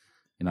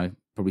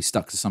 Probably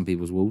stuck to some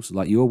people's walls,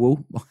 like your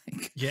wall.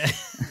 Yeah,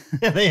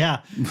 they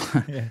are.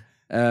 Yeah.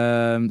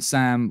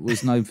 Sam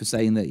was known for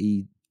saying that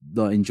he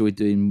enjoyed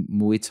doing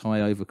Muay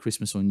Thai over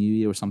Christmas or New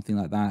Year or something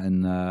like that.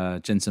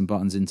 And Jenson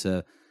Button's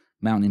into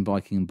mountain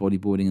biking and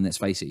bodyboarding. And let's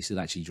face it, he still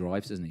actually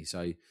drives, doesn't he?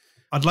 So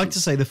I'd like to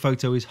say the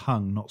photo is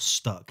hung, not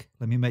stuck.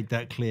 Let me make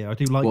that clear. I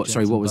do like. What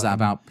was that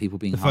about? People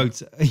being the hung?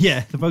 photo?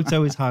 Yeah, the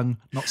photo is hung,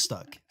 not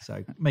stuck.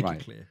 So make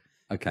it clear.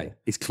 Okay, yeah.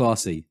 It's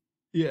classy.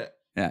 Yeah,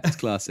 it's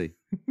classy.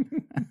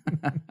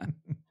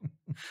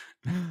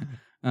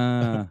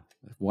 You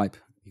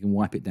can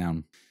wipe it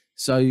down.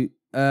 So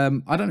I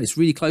don't know. It's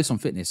really close on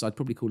fitness. I'd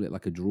probably call it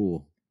like a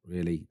draw,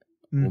 really,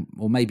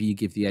 or maybe you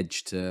give the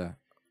edge to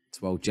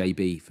old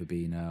JB for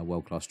being a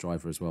world-class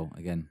driver as well.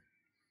 Again,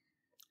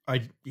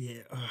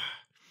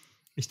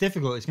 it's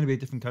difficult. It's going to be a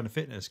different kind of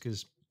fitness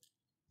because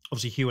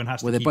obviously Heughan has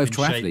to. Well, they're keep both in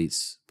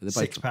triathletes, but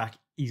they're both 6-pack.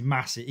 He's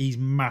massive. He's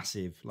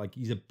massive. Like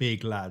he's a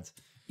big lad.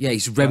 Yeah,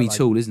 he's very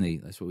tall, isn't he?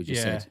 That's what we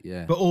just said.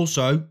 Yeah, but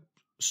also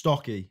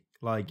stocky.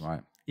 Like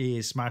right. He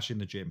is smashing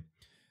the gym,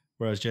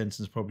 whereas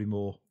Jenson's probably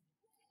more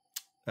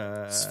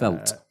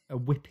svelte, a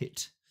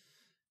whippet.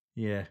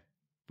 Yeah,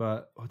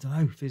 but I don't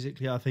know.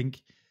 Physically, I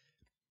think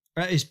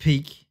at his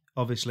peak,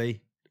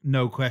 obviously,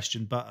 no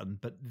question, Button.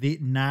 But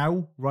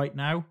right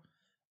now,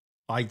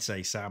 I'd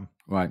say Sam.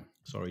 Right.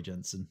 Sorry,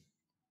 Jenson.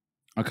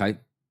 Okay,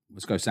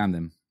 let's go Sam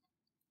then.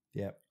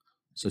 Yeah.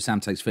 So Sam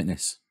takes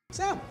fitness.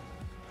 Sam,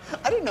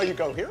 I didn't know you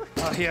go here.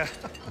 Oh, yeah.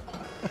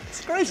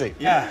 It's crazy.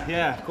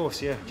 Yeah, of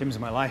course, yeah. Gym's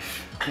my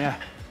life. Yeah.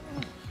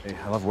 Hey,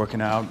 I love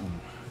working out.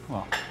 And,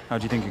 well,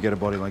 how'd you think you get a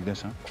body like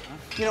this, huh?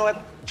 You know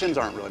what? Gyms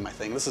aren't really my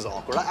thing. This is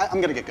awkward. I'm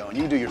gonna get going.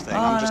 You do your thing.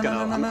 I'm just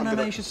gonna.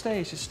 No, you should stay.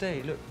 You should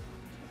stay. Look.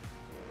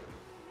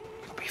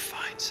 You'll be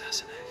fine,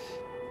 Sassenach.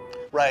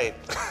 Right.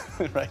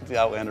 Right. The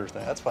Outlander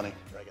thing. That's funny.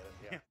 I get it.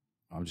 Yeah.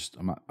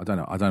 I don't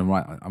know.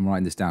 I'm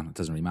writing this down. It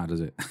doesn't really matter,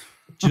 does it?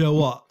 Do you know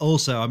what?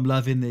 Also, I'm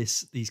loving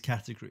these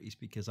categories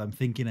because I'm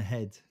thinking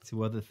ahead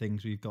to other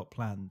things we've got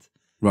planned.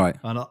 Right.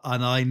 And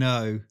I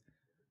know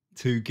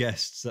 2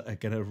 guests that are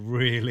going to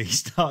really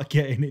start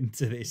getting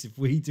into this if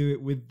we do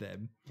it with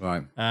them.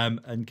 Right.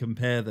 And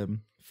compare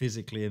them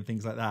physically and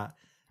things like that.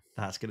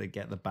 That's going to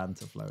get the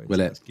banter flowing. Will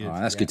so it? that's good.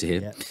 That's good to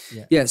hear.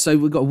 Yeah. So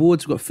we've got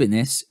awards, we've got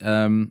fitness.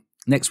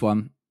 Next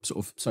one,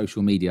 sort of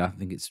social media. I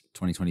think it's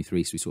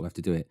 2023, so we sort of have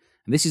to do it.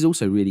 And this is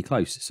also really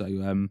close. So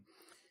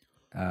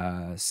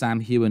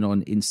Sam Heughan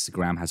on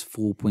Instagram has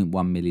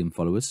 4.1 million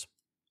followers.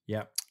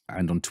 Yeah.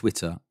 And on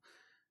Twitter,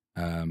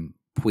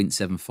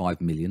 0.75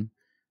 million.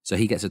 So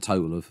he gets a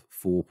total of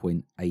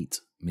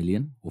 4.8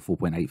 million or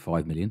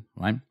 4.85 million,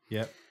 right?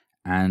 Yeah.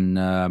 And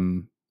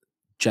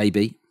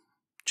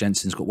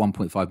Jenson's got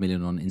 1.5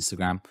 million on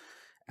Instagram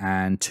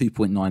and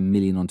 2.9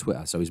 million on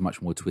Twitter. So he's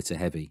much more Twitter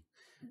heavy.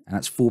 And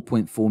that's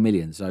 4.4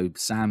 million. So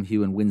Sam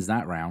Heughan wins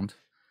that round.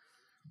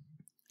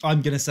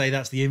 I'm going to say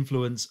that's the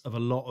influence of a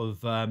lot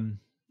of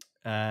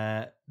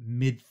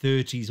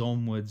mid-30s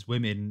onwards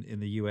women in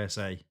the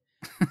USA.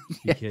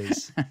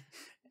 Because,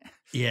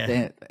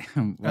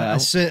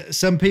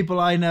 some people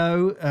I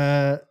know,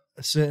 a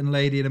certain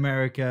lady in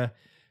America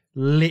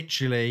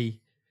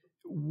literally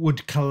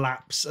would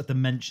collapse at the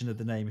mention of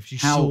the name. If she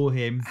saw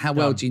him. How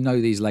well do you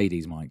know these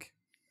ladies, Mike?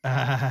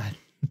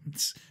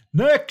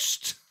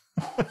 Next!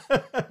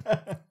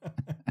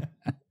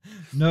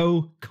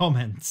 No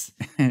comments.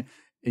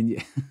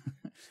 In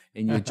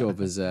your job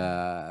as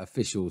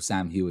official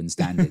Sam Heughan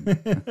stand-in.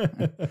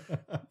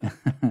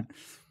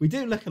 We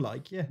do look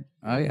alike, yeah.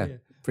 Oh yeah,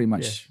 pretty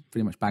much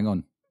bang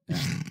on. Yeah.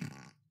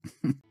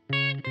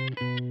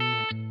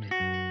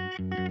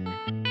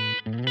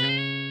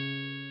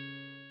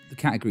 The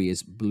category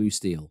is blue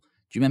steel.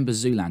 Do you remember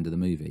Zoolander, the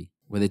movie,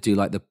 where they do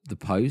like the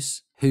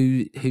pose?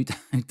 Who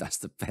does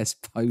the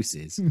best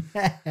poses?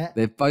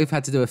 They've both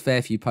had to do a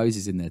fair few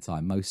poses in their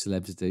time. Most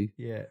celebs do.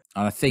 Yeah,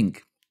 and I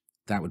think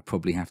that would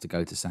probably have to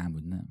go to Sam,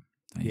 wouldn't it?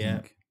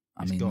 Think?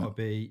 I mean, gotta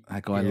be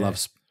that guy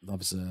loves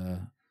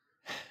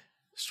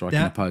striking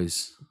a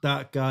pose.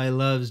 That guy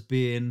loves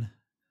being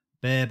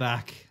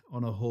bareback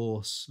on a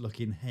horse,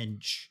 looking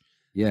hench,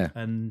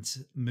 and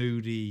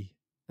moody,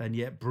 and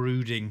yet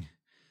brooding,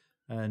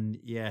 and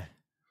yeah.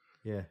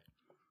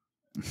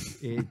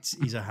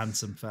 He's a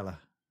handsome fella.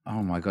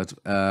 Oh my god!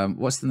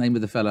 What's the name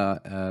of the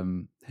fella?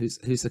 Who's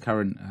the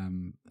current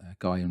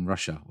guy in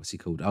Russia? What's he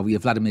called? Oh, yeah,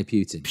 Vladimir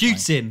Putin.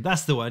 Putin, right?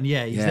 That's the one.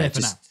 Yeah, he's there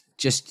for now.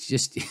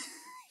 Just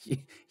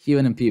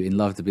Heughan and Putin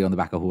love to be on the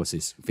back of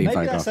horses. Maybe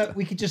that's how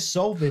we could just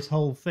solve this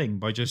whole thing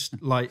by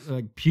just like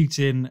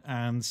Putin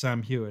and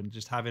Sam Heughan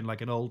just having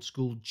like an old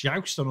school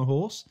joust on a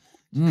horse.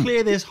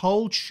 Clear this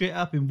whole shit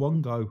up in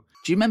one go.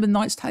 Do you remember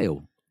Knight's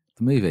Tale,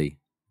 the movie?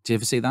 Did you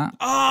ever see that?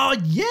 Oh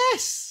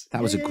yes,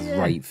 that was a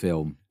great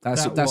film.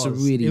 That's a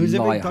really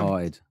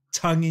light-hearted,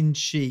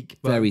 tongue-in-cheek,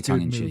 very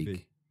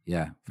tongue-in-cheek.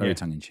 Yeah, very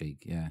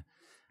tongue-in-cheek. Yeah,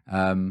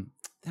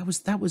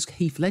 that was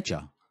Heath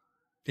Ledger.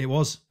 It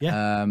was,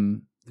 yeah.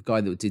 The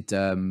guy that did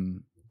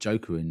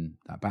Joker in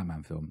that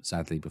Batman film,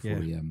 sadly, before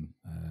he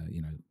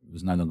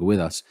was no longer with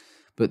us.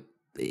 But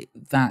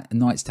that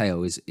Knight's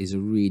Tale is a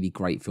really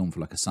great film for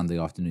like a Sunday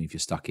afternoon if you're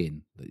stuck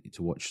in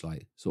to watch,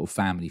 like sort of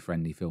family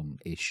friendly film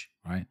ish,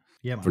 right?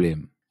 Yeah, man.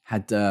 Brilliant.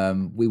 Had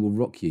 "We Will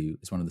Rock You"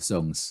 as one of the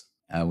songs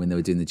when they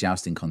were doing the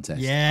jousting contest.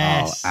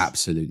 Yes, oh,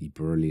 absolutely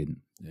brilliant.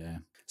 Yeah.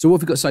 So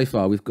what have we got so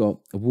far? We've got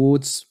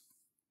awards,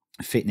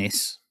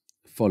 fitness,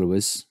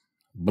 followers,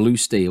 blue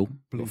steel,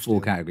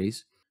 four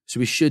categories. So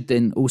we should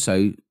then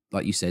also,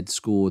 like you said,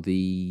 score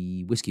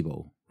the whiskey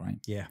bottle, right?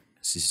 Yeah.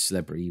 This is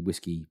celebrity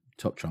whiskey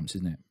top trumps,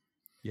 isn't it?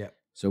 Yeah.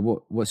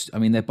 So I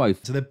mean, they're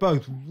both. So they're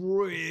both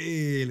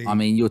really. I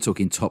mean, you're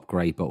talking top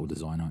grade bottle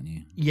design, aren't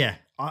you? Yeah.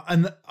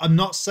 And I'm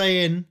not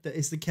saying that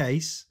it's the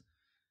case,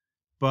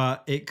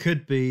 but it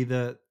could be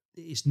that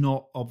it's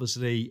not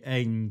obviously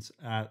aimed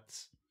at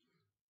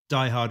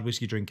diehard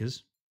whiskey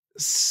drinkers.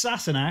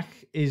 Sassenach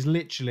is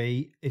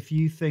literally, if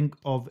you think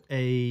of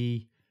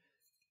a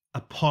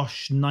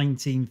posh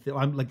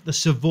like the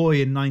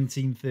Savoy in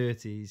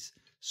 1930s,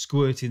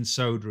 squirting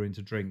soda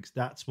into drinks.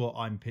 That's what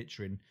I'm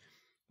picturing.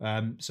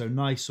 So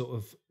nice sort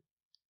of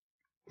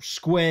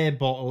square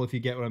bottle, if you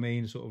get what I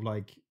mean, sort of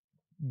like,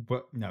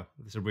 but no,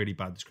 it's a really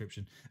bad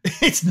description.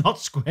 It's not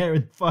square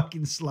in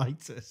fucking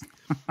slightest.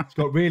 It's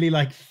got really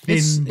like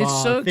thin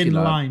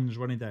lines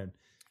running down.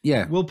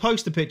 Yeah. We'll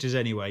post the pictures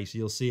anyway, so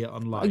you'll see it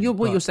online.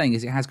 What you're saying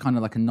is it has kind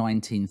of like a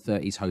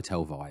 1930s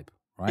hotel vibe,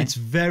 right? It's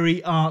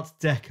very Art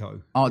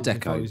Deco. Art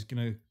Deco. I was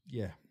gonna,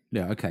 yeah.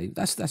 Yeah, okay.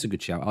 That's a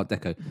good shout, Art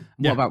Deco. And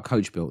what about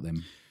Coachbuilt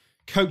then?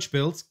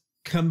 Coachbuilt,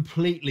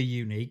 completely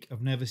unique.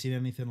 I've never seen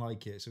anything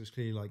like it. So it's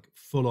clearly like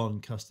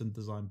full-on custom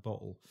designed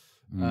bottle.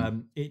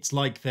 It's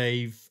like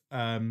they've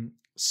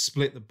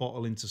split the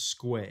bottle into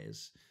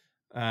squares.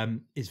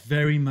 It's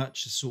very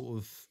much a sort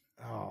of,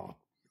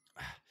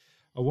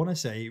 I want to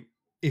say,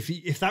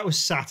 if that was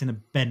sat in a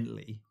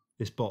Bentley,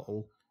 this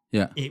bottle,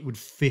 it would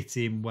fit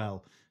in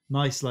well.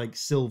 Nice like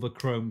silver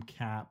chrome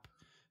cap,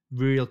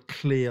 real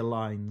clear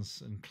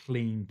lines and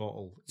clean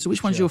bottle. So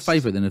which one's your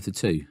favourite then of the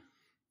two?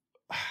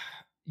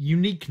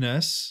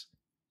 Uniqueness,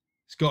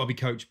 it's got to be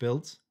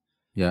Coachbuilt.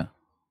 Yeah.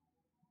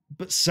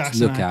 But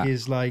Sassenach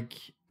is like...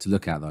 To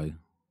look at, though.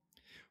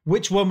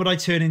 Which one would I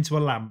turn into a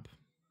lamp?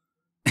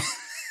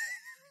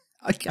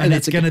 Okay, and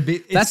it's going to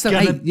be...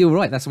 You're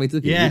right, that's the way to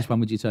look at it. Which one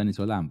would you turn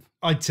into a lamp?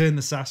 I'd turn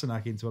the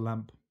Sassenach into a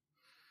lamp.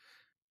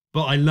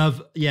 But I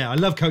love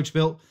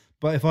Coachbuilt.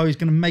 But if I was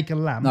going to make a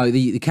lamp... No,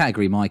 the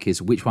category, Mike,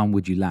 is which one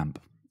would you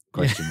lamp?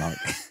 Question mark.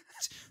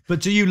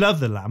 But do you love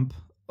the lamp?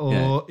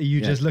 Or are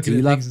you just looking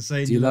at things and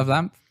saying... Do you love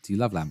lamp? Do you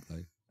love lamp,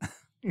 though?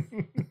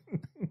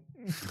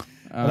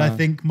 But I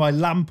think my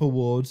lamp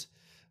award...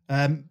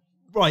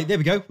 right, there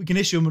we go. We can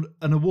issue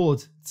an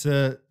award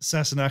to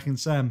Sassenach and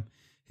Sam.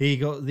 He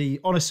got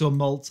the Honest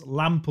Malt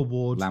Lamp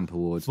Award.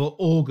 For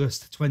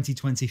August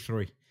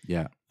 2023.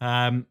 Yeah.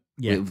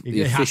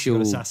 The official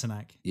to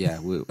Sassenach. Yeah,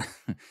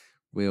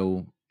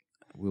 we'll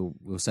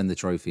send the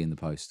trophy in the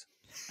post.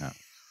 Yeah.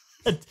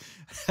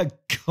 It's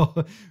like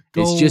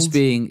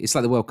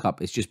the World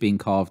Cup. It's just being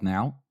carved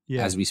now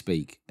as we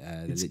speak.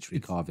 They're literally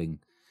carving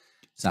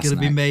Sassenach. It's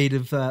going to be made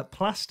of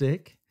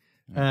plastic,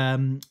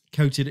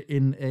 coated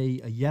in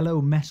a yellow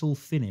metal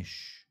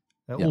finish.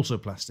 Also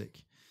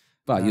plastic.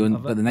 But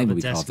the name will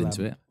be carved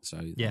into it.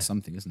 So that's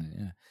something, isn't it?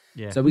 Yeah.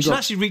 Yeah. So we should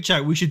actually reach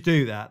out. We should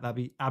do that. That'd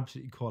be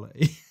absolutely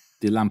quality.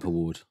 The Lamp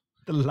Award.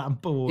 The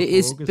Lamp Award. It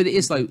is, but it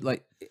is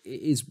like it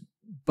is.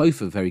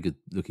 Both are very good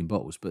looking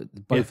bottles, but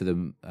both of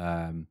them,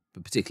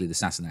 but particularly the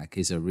Sassenach,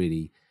 is a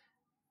really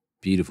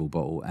beautiful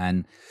bottle,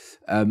 and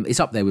it's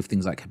up there with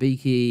things like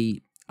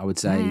Hibiki. I would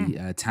say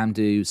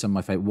Tamdu, some of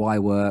my favorite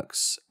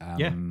Y-Works,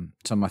 some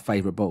of my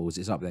favorite bottles.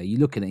 It's up there. You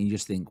look at it and you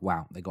just think,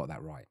 wow, they got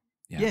that right.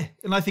 Yeah,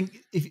 and I think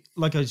if,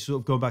 like I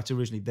sort of going back to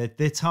originally,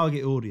 their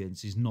target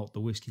audience is not the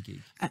whiskey geek,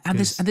 and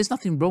there's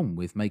nothing wrong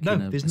with making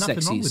a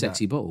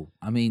sexy bottle.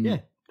 I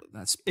mean,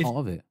 that's part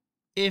of it.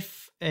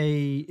 If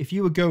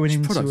you were going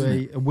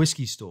into a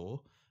whiskey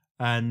store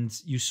and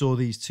you saw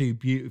these two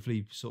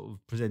beautifully sort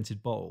of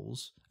presented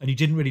bottles and you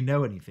didn't really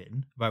know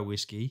anything about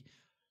whiskey,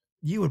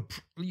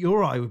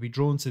 your eye would be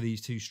drawn to these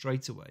two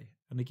straight away.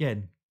 And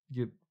again,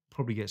 you'd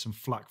probably get some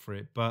flack for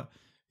it, but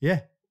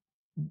yeah,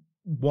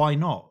 why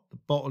not? The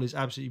bottle is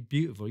absolutely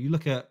beautiful. You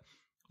look at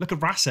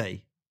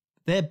Rasse,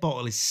 their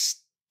bottle is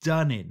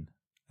stunning.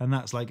 and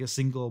that's like a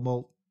single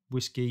malt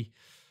whiskey,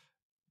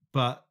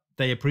 but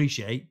they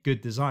appreciate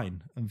good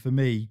design. And for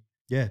me,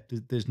 yeah,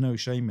 there's no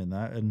shame in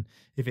that. And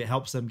if it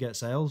helps them get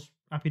sales,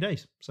 happy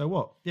days. So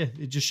what? Yeah,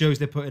 it just shows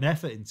they're putting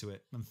effort into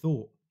it and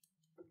thought.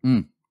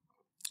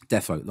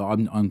 Defo.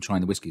 Like, I'm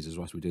trying the whiskies as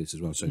well as we do this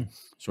as well. So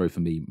sorry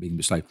for me being a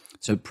bit slow.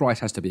 So price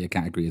has to be a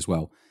category as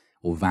well,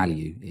 or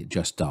value. It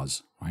just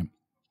does, right?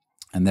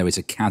 And there is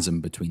a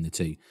chasm between the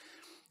two.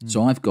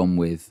 So I've gone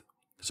with,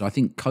 so I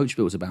think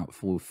Coachbuilt was about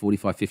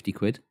 45, 50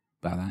 quid.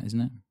 About that,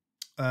 isn't it?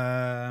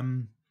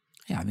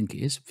 Yeah, I think it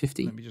is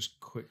 50. Let me just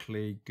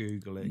quickly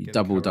Google it.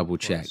 Double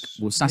check.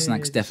 Well,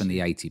 Sassenach's definitely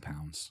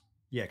 £80.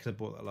 Yeah, because I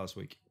bought that last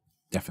week.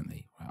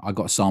 Definitely. I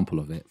got a sample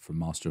of it from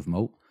Master of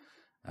Malt.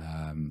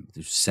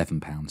 There's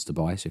 £7 to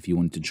buy. So if you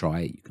wanted to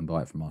try it, you can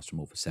buy it from Master of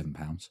Malt for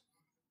 £7.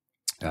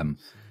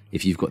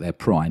 If you've got their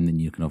Prime, then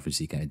you can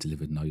obviously get it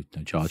delivered no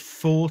charge.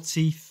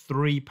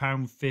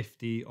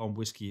 £43.50 on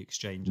Whiskey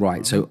Exchange.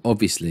 Right. So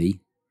obviously,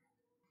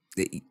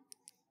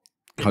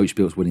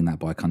 Coachbuilt's winning that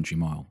by a country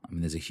mile. I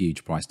mean, there's a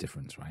huge price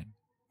difference, right?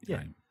 Yeah.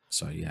 Right?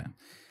 So yeah.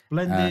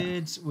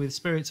 Blended with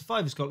spirits of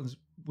 5 of Scotland's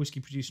whiskey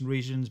producing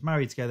regions,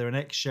 married together in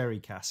ex-sherry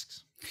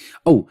casks.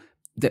 Oh,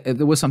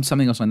 there was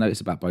something else I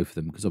noticed about both of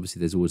them, because obviously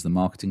there's always the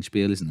marketing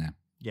spiel, isn't there?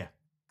 Yeah.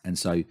 And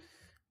so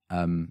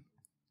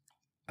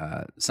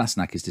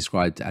Sassenach is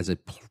described as a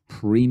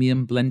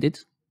premium blended,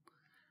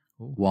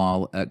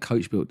 while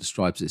Coachbuilt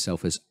describes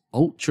itself as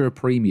ultra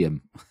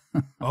premium.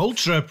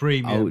 Ultra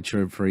premium.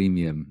 Ultra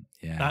premium.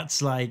 Yeah.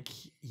 That's like,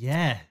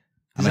 yeah.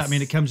 Does that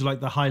mean it comes with like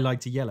the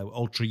highlighter yellow,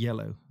 ultra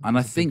yellow? And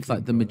I think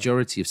like the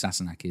majority of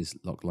Sassenach is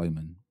Loch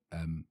Lomond,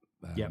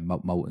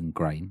 molten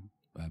grain,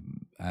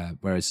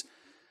 whereas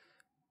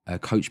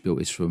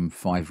Coachbuilt is from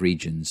 5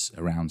 regions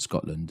around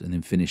Scotland and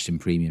then finished in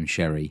premium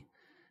sherry.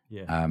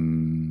 Yeah.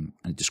 And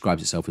it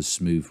describes itself as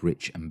smooth,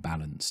 rich, and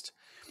balanced.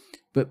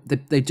 But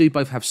they do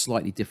both have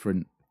slightly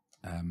different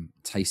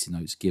tasting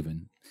notes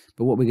given.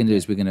 But what we're going to do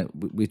is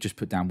we've just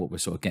put down what we're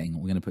sort of getting.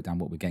 We're going to put down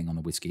what we're getting on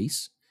the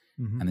whiskies,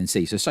 and then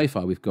see. So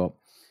far we've got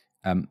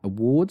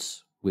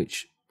awards,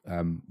 which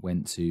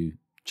went to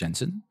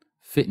Jenson.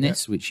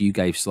 Fitness, which you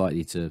gave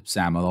slightly to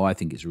Sam, although I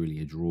think it's really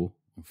a draw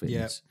on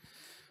fitness.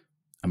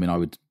 I mean,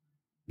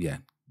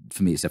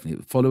 for me, it's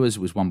definitely followers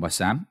was won by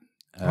Sam.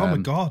 Oh my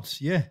God,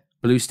 yeah.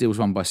 Blue Steel was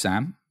won by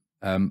Sam.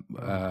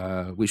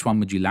 Which one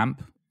would you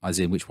lamp? As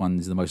in, which one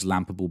is the most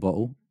lampable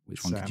bottle?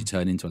 Which one could you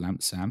turn into a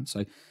lamp? Sam.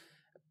 So,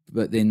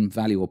 but then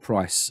value or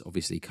price,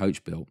 obviously,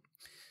 Coachbuilt.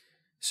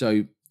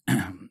 So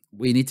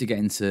we need to get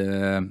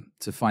into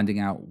finding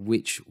out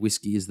which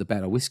whiskey is the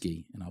better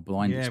whiskey in our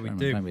blind experiment,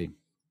 don't we?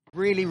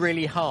 Really,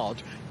 really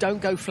hard.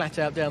 Don't go flat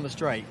out down the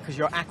straight, because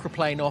you're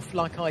aquaplane off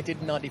like I did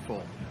in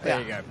 '94.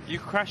 There you go. You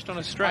crashed on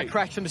a straight? I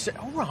crashed on a straight.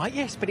 All right,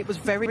 yes, but it was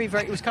very,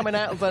 very... It was coming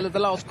out of the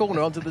last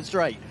corner onto the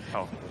straight.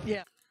 Oh.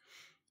 Yeah.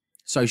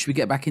 So should we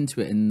get back into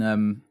it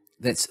and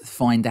let's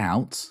find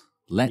out...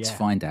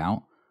 find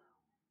out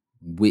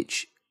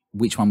which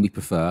one we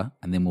prefer,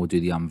 and then we'll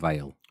do the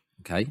unveil.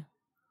 Okay.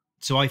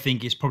 So I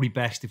think it's probably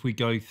best if we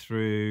go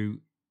through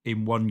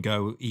in one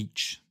go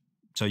each.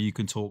 So you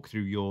can talk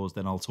through yours,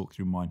 then I'll talk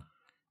through mine,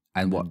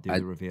 and what do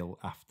the reveal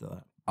after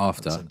that.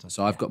 After.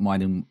 So I've got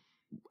mine in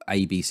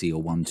A, B, C, or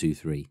 1, 2,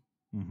 3.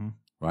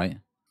 Right.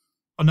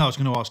 Oh no, I was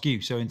going to ask you.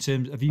 So in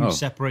terms, have you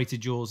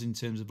separated yours in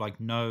terms of like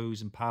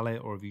nose and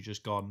palate, or have you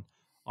just gone,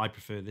 I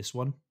prefer this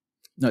one?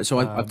 No, so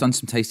I've done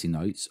some tasting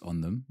notes on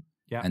them,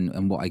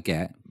 and what I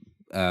get.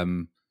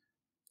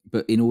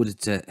 But in order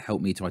to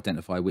help me to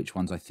identify which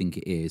ones I think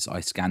it is,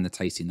 I scan the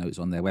tasting notes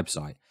on their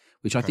website,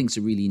 which I think is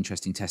a really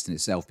interesting test in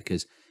itself,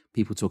 because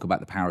people talk about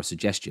the power of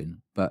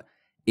suggestion, but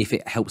if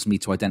it helps me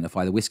to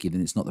identify the whiskey, then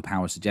it's not the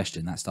power of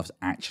suggestion. That stuff's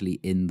actually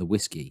in the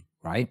whiskey,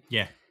 right?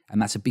 Yeah.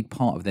 And that's a big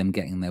part of them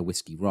getting their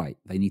whiskey right.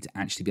 They need to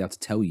actually be able to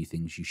tell you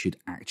things you should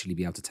actually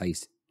be able to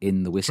taste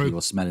in the whiskey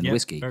or smell in the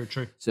whiskey. Very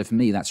true. So for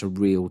me, that's a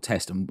real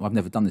test. And I've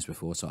never done this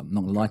before, so I'm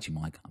not going to lie to you,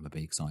 Mike. I'm a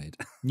bit excited.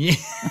 Yeah.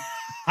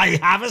 I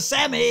have a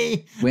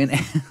semi.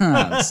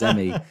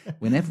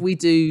 Whenever we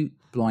do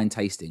blind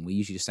tasting, we're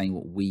usually just saying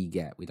what we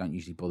get. We don't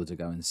usually bother to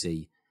go and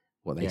see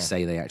what they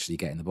say they actually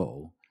get in the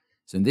bottle.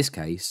 So in this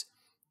case,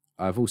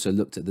 I've also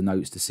looked at the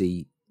notes to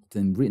see,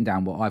 then written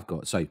down what I've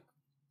got. So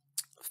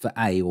for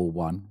A or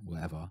 1,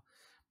 whatever,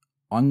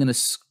 I'm going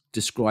to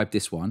describe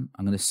this one.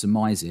 I'm going to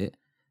surmise it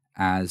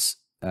as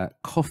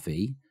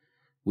coffee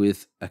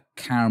with a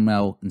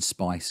caramel and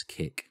spice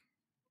kick.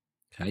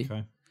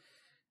 Okay.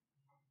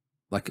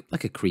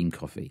 Like a cream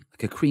coffee,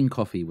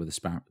 with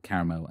a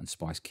caramel and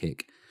spice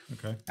kick.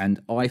 Okay.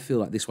 And I feel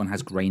like this one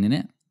has grain in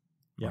it,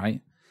 right?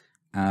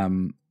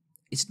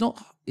 It's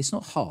not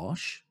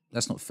harsh.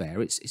 That's not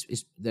fair.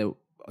 It's there.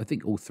 I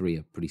think all 3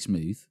 are pretty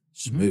smooth.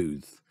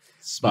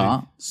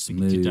 But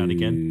smooth. Down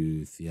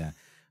again. Yeah.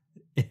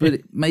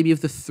 But maybe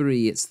of the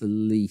 3, it's the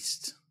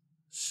least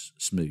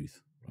smooth.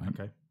 Right?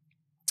 Okay.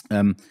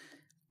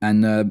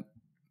 And I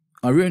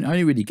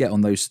only really get on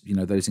those,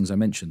 those things I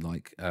mentioned,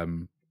 like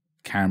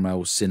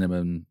caramel,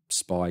 cinnamon,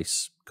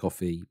 spice,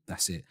 coffee.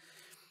 That's it.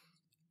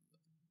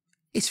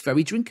 It's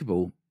very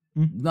drinkable.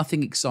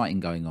 Nothing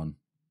exciting going on.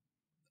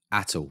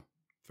 at all.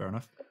 Fair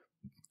enough.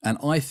 And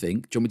I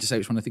think, do you want me to say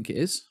which one I think it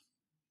is?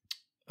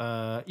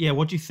 Yeah,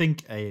 what do you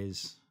think A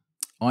is?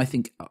 I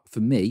think, for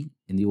me,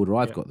 in the order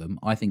I've got them,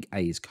 I think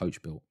A is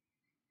Coachbuilt.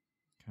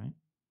 Okay.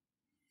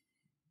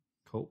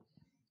 Cool.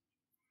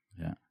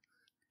 Yeah.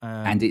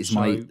 And it's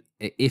my,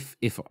 if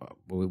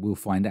well, we'll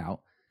find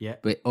out. Yeah.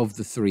 But of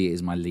the three, it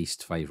is my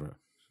least favourite.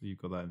 So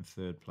you've got that in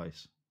third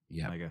place.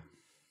 Yeah. Mega.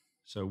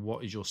 So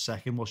what is your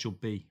second? What's your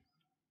B?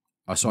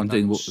 Oh, so I'm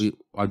doing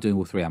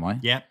all three, am I?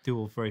 Yeah, do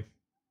all three.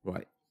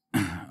 Right.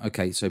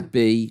 Okay, so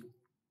B,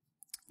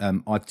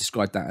 I've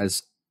described that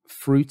as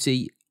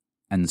fruity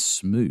and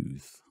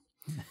smooth.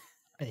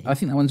 I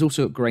think that one's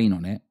also got grain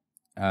on it.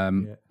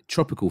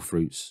 Tropical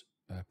fruits,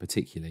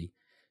 particularly.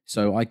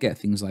 So I get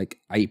things like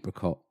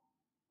apricot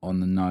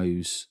on the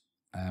nose,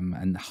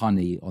 and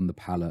honey on the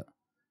palate,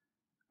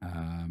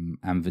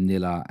 and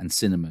vanilla and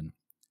cinnamon.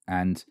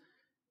 And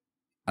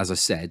as I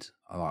said,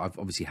 I've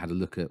obviously had a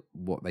look at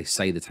what they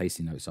say the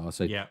tasting notes are.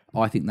 So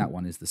I think that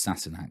one is the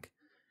Sassenach.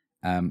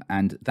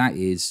 And that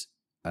is,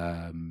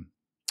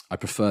 I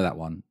prefer that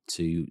one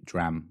to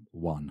Dram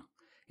 1.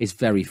 It's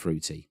very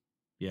fruity.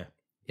 Yeah.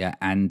 Yeah,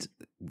 and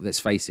let's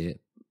face it,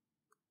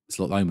 it's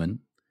Loch Lomond,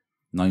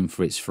 known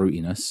for its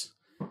fruitiness.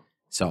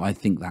 So I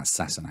think that's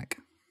Sassenach.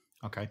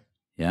 Okay.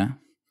 Yeah?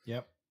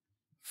 Yep.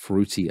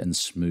 Fruity and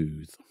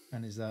smooth.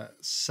 And is that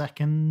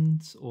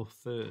second or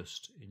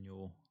first in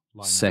your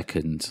lineup?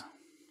 Second.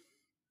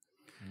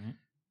 Mm-hmm.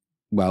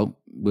 Well,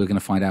 we're going to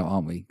find out,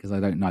 aren't we? Because I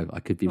don't know. I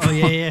could be wrong.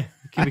 Oh, yeah.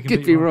 I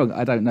could be wrong.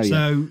 I don't know yet.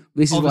 So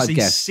this is what I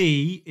guess.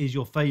 C is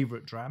your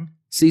favourite dram.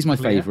 C's my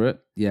favourite.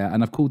 Yeah,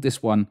 and I've called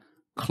this one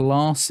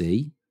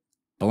Classy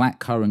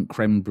Blackcurrant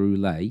Creme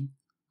Brulee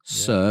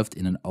served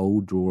in an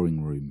old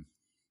drawing room.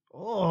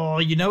 Oh,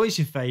 you know it's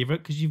your favourite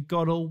because you've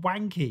got all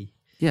wanky.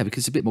 Yeah, because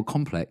it's a bit more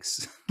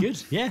complex.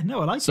 Good. Yeah,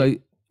 no, I like it. So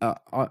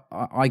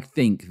I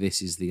think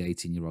this is the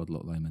 18-year-old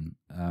Loch Lomond.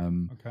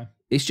 Okay.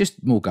 It's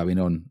just more going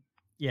on.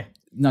 Yeah.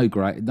 No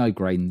grain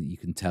that you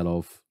can tell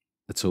of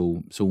at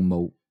all. It's all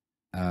malt.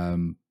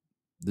 The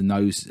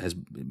nose has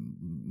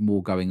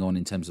more going on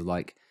in terms of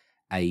like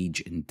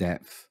age and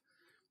depth.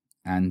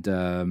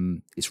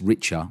 And it's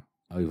richer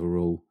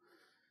overall.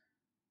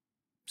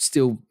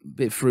 Still a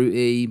bit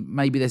fruity.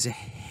 Maybe there's a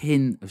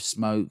hint of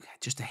smoke,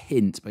 just a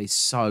hint, but it's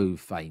so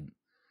faint.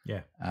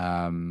 Yeah.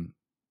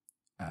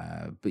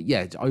 But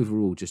yeah,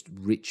 overall just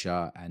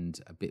richer and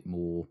a bit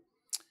more,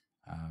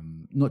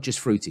 not just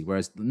fruity.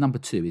 Whereas number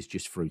 2 is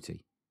just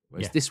fruity.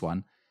 Whereas this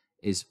one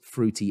is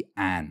fruity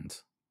and,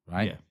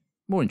 right? Yeah.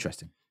 More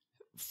interesting.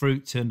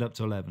 Fruit turned up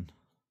to 11.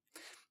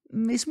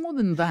 It's more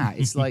than that.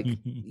 It's like,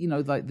 you know,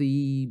 like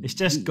the... It's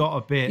just got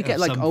a bit. You get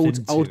of like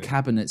old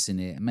cabinets in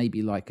it,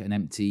 maybe like an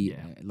empty,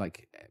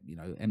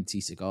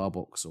 empty cigar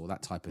box or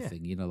that type of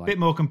thing. You know, like a bit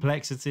more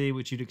complexity,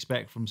 which you'd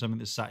expect from something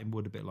that's sat in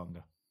wood a bit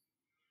longer.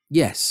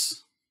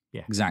 Yes.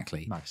 Yeah.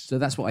 Exactly. Nice. So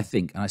that's what I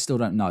think, and I still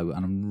don't know,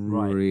 and I'm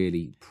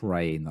really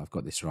praying that I've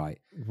got this right.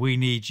 We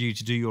need you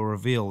to do your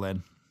reveal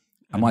then.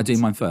 Am I doing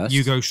mine first?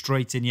 You go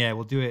straight in. Yeah,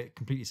 we'll do it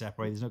completely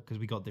separated. Because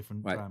we got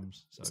different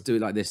drams. So. Let's do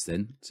it like this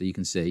then, so you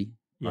can see.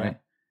 Yeah. Right.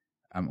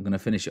 I'm going to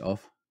finish it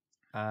off.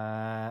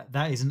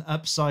 That is an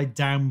upside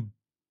down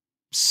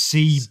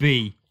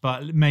CB,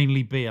 but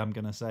mainly B, I'm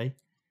going to say.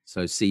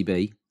 So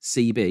CB,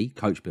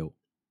 Coachbuilt.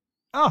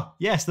 Oh,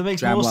 yes, that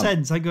makes more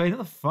sense. I'm going, what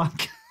the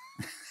fuck?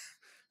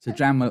 So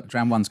Dram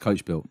 1's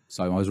Coachbuilt.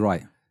 So I was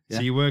right. Yeah?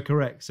 So you were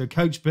correct. So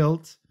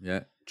Coachbuilt.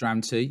 Yeah.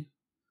 Dram 2.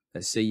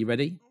 Let's see. You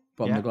ready?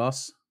 Bottom of the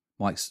glass.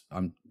 Mike's.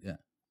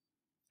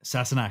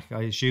 Sassenach,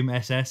 I assume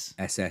SS.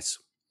 SS.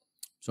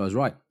 So I was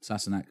right.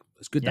 Sassenach.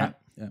 It's good that.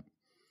 Yeah.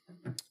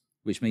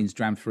 Which means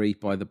Dram 3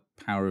 by the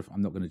power of.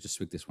 I'm not going to just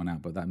swig this one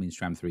out, but that means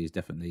Dram 3 is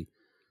definitely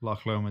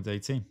Loch Lomond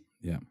 18.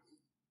 Yeah.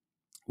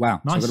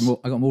 Wow. Nice. So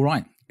I got them all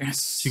right.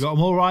 Yes. So you got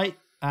them all right,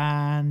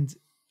 and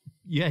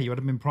you had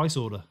them in price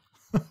order.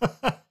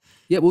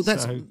 Yeah, well,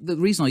 that's the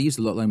reason I used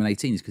the Loch Lomond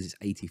 18 is because it's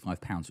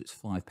 £85, so it's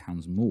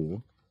 £5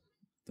 more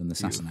than the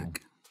Sassenach.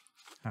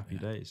 Happy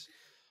days.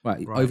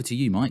 Right, over to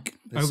you, Mike.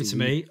 Over to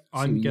me.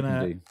 I'm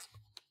gonna.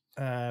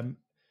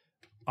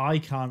 I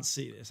can't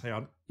see this. Hang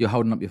on. You're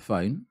holding up your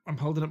phone. I'm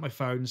holding up my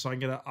phone, so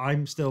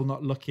I'm still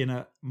not looking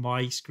at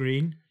my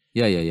screen.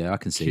 Yeah. I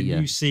can see. Can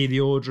you see the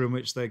order in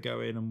which they're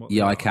going and what?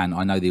 Yeah, I can.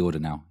 I know the order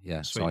now.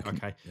 Yeah, sweet. So I can.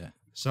 Okay. Yeah.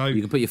 So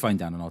you can put your phone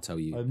down, and I'll tell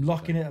you. I'm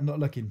locking it. I'm not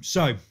looking.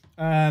 So,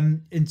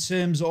 in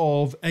terms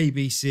of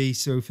ABC,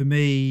 so for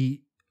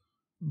me,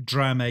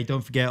 Dram A.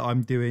 Don't forget,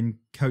 I'm doing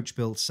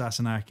Coachbuilt,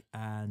 Sassenach,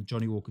 and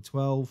Johnny Walker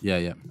 12.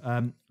 Yeah.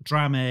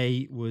 Dram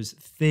A was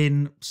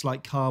thin,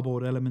 slight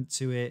cardboard element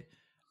to it.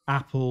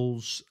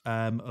 Apples,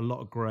 a lot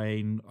of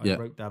grain. I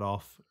wrote that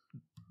off.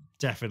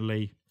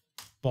 Definitely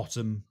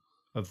bottom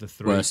of the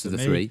three. Worst of the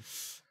three.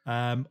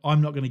 I'm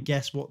not going to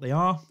guess what they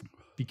are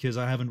because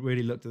I haven't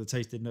really looked at the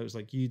tasting notes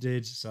like you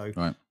did. So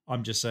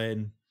I'm just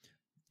saying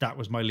that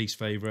was my least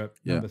favorite.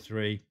 Number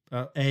 3.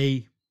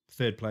 A,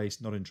 third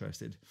place, not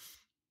interested.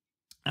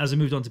 As I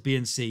moved on to B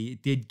and C,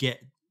 it did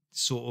get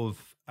sort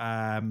of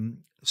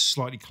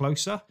slightly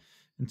closer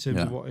in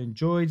terms of what I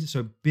enjoyed.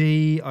 So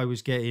B, I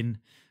was getting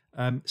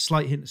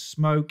Slight hint of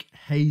smoke,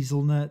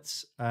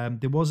 hazelnuts.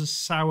 There was a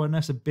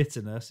sourness, a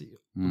bitterness,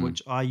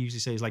 which I usually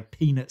say is like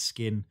peanut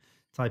skin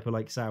type of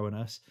like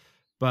sourness,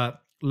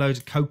 but loads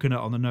of coconut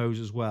on the nose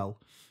as well.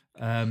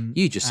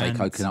 You just say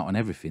coconut on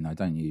everything, though,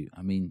 don't you?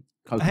 I mean,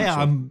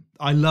 coconut.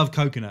 I love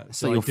coconut.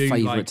 So your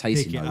favourite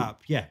tasting pick it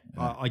up. Yeah,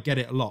 I get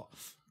it a lot,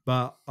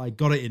 but I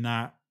got it in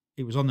that.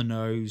 It was on the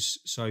nose,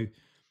 so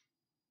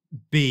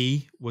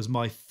B was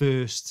my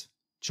first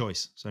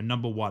choice. So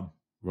number 1.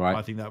 Right.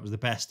 I think that was the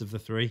best of the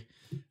 3.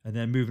 And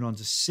then moving on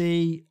to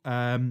C,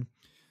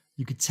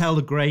 you could tell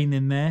the grain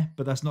in there,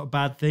 but that's not a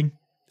bad thing.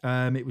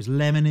 It was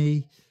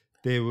lemony.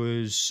 There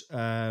was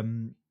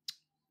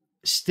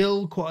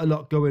still quite a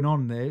lot going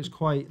on there. It was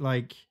quite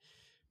like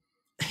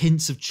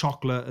hints of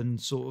chocolate and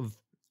sort of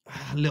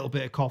a little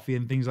bit of coffee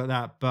and things like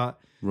that. But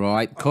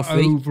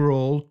coffee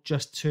overall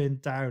just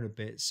turned down a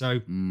bit. So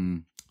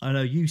I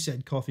know you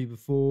said coffee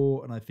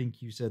before, and I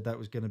think you said that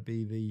was going to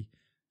be the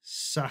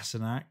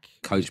Sassenach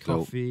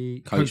Coachbuilt.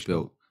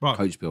 Right.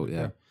 Coachbuilt,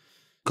 yeah.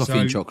 Coffee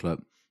and chocolate.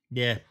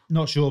 Yeah,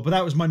 not sure, but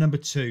that was my number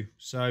 2.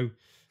 So,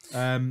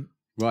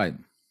 right.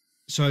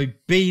 So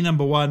B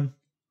number 1,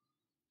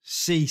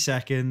 C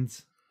second,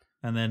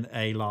 and then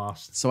A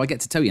last. So I get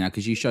to tell you now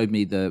because you showed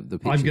me the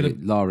picture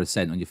that Lara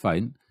sent on your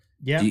phone.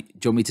 Yeah. Do you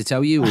want me to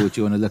tell you, or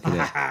do you want to look at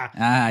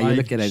it? You're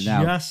looking at it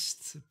now.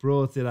 Just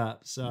brought it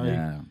up.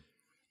 So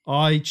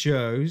I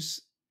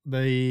chose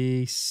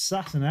the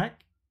Sassenach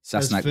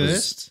Sassenach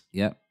first.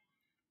 Yep.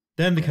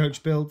 Then the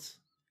Coachbuilt.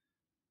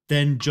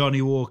 Then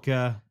Johnny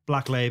Walker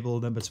Black Label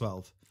number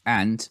 12.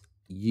 And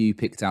you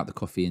picked out the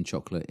coffee and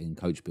chocolate in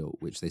Coachbuilt,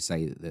 which they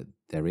say that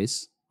there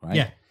is, right?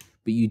 Yeah.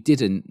 But you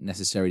didn't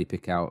necessarily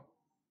pick out.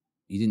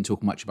 You didn't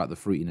talk much about the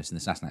fruitiness in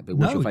the Sassenach, but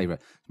what's your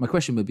favourite? My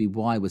question would be,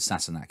 why was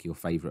Sassenach your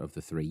favourite of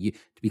the 3?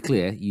 To be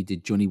clear, you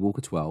did Johnny Walker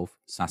 12,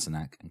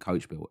 Sassenach, and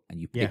Coachbuilt, and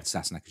you picked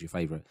Sassenach as your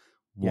favourite.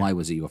 Why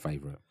was it your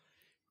favourite?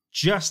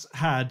 Just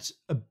had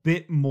a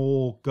bit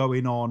more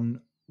going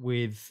on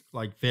with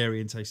like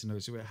varying tasting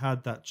notes. So it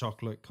had that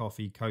chocolate,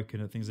 coffee,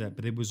 coconut, things like that,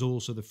 but it was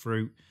also the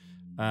fruit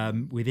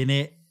within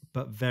it,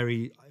 but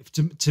very,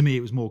 to me,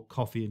 it was more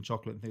coffee and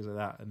chocolate and things like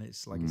that. And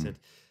it's, like I said,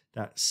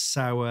 that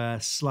sour,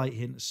 slight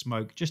hint of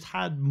smoke, just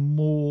had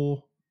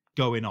more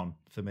going on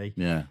for me.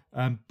 Yeah.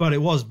 But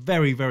it was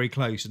very, very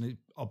close. And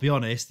I'll be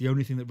honest, the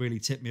only thing that really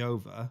tipped me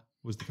over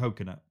was the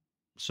coconut.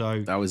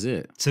 So that was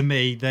it. To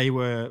me, they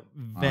were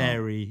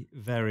very,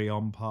 very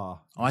on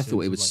par. I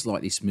thought it was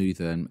slightly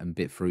smoother and a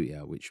bit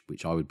fruitier,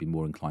 which I would be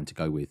more inclined to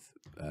go with.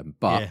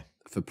 But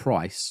for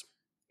price,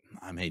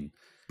 I mean,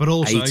 but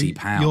also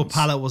 £80. Your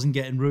palate wasn't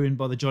getting ruined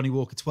by the Johnny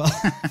Walker 12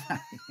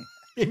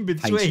 in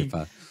between.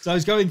 So I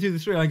was going through the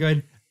 3 and I'm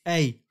going,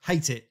 A,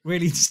 hate it.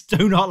 Really just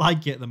do not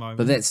like it at the moment.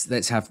 But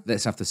let's have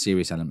the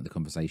serious element of the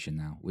conversation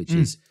now, which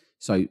is,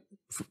 so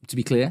to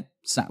be clear,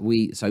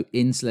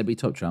 in Celebrity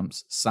Top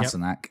Trumps,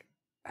 Sassenach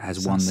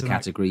has won the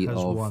category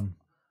of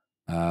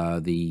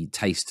the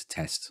taste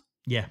test.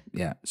 Yeah.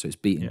 Yeah. So it's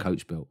beaten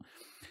Coachbuilt.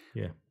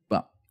 Yeah.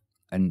 But,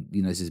 and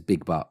you know, this is a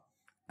big but,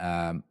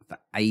 for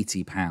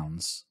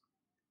 £80,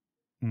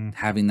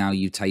 having now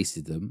you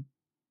tasted them,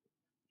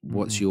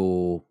 what's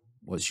your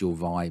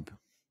vibe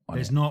on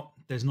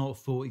there's not a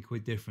 40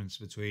 quid difference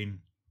between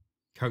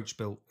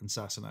Coachbuilt and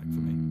Sassenach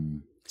for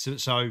me.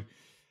 So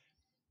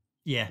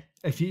yeah,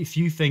 if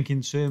you think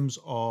in terms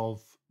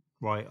of,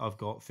 right, I've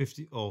got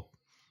 50, or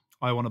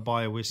I want to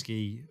buy a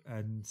whiskey,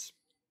 and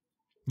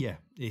yeah,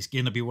 it's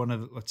going to be one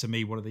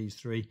of these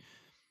 3.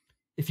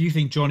 If you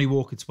think Johnny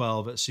Walker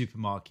 12 at a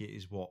supermarket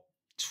is what,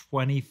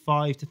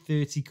 25 to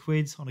 30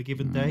 quid on a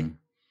given day,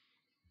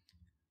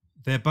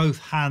 they're both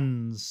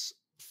hands,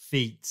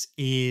 feet,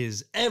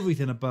 ears,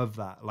 everything above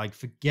that. Like,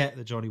 forget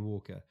the Johnny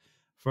Walker.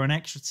 For an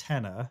extra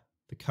tenner,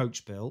 the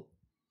Coachbuilt,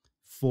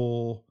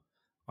 for,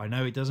 I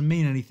know it doesn't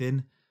mean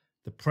anything,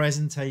 the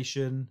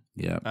presentation,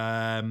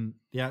 the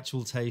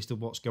actual taste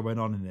of what's going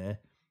on in there,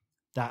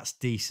 that's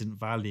decent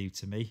value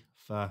to me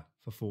for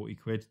 40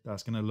 quid.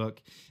 That's going to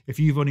look, if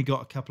you've only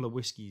got a couple of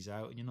whiskies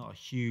out and you're not a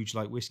huge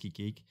like whiskey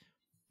geek,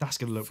 that's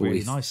going to look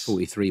really nice.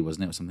 43,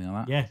 wasn't it, or something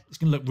like that? Yeah, it's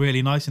going to look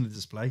really nice in the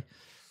display.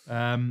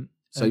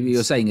 So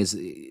you're saying is,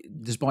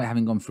 despite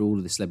having gone through all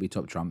of the Celebrity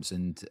Top Trumps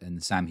and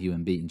Sam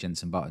Heughan beating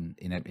Jenson Button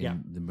in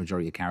the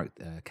majority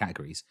of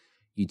categories,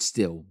 you'd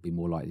still be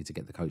more likely to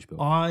get the Coachbuilt.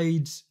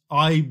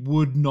 I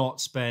would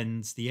not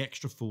spend the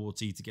extra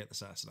 40 to get the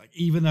Sassenach,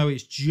 even though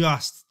it's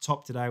just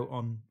topped it out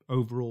on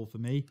overall for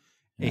me.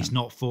 It's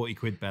not 40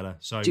 quid better.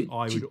 So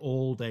I would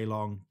all day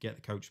long get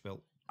the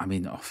Coachbuilt. I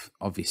mean,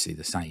 obviously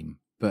the same,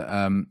 but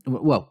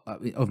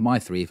of my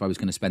 3, if I was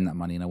going to spend that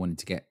money and I wanted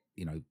to get,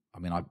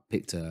 I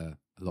picked a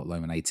Lot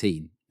Lomond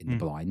 18 in the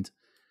blind.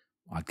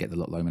 I'd get the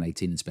Lot Lomond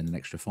 18 and spend an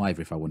extra £5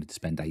 if I wanted to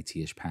spend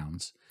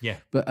 £80-ish. Yeah.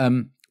 But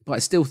I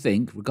still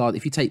think,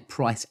 if you take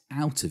price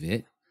out of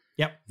it,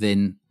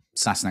 then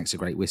Sassenach's a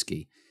great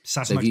whiskey.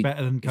 Sassenach's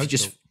better than Coachbuilt.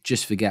 If you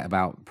just forget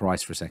about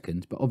price for a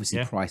second, but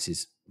obviously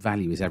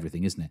value is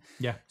everything, isn't it?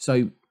 Yeah.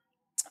 So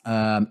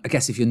I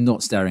guess if you're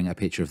not staring at a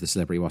picture of the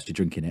celebrity whilst you're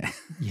drinking it,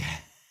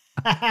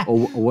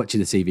 or watching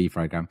the TV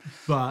program,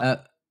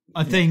 but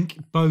I think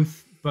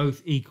both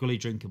equally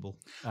drinkable.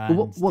 And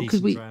what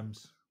could we?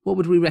 drams. What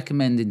would we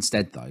recommend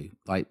instead, though?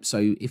 Like,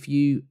 so if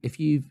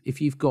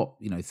you've got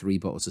 3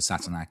 bottles of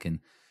Sassenach and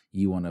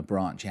you want to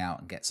branch out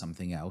and get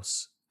something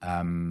else,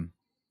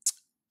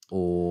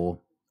 or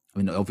I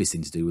mean, the obvious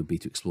thing to do would be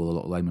to explore the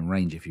Loch Lomond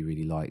range if you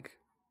really like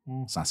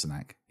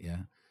Sassenach.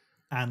 Yeah,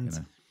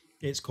 and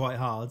it's quite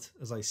hard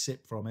as I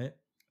sip from it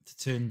to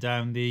turn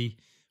down the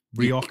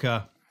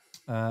Rioja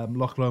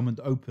Loch Lomond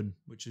Open,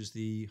 which is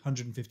the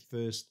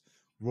 151st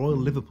Royal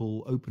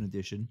Liverpool Open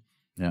Edition.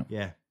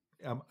 Yeah.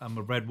 I'm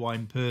a red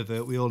wine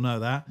pervert. We all know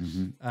that.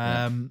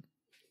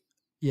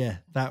 Yeah,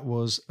 that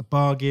was a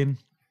bargain.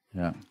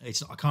 Yeah, I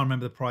can't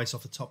remember the price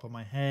off the top of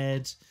my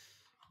head.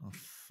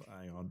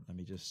 Hang on, let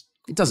me just.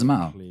 It doesn't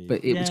matter,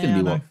 but it was going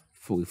to be what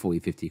 40,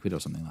 50 quid or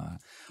something like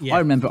that. Yeah. I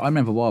remember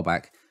a while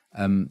back.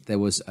 There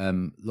was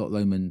Loch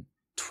Lomond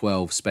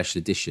 12 special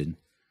edition,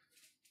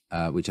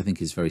 which I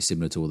think is very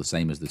similar to, or the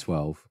same as the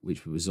 12,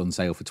 which was on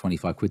sale for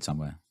 25 quid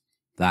somewhere.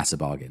 That's a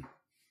bargain.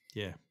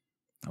 Yeah.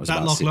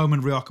 That Loch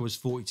Lomond Rioja was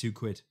 42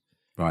 quid.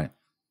 Right.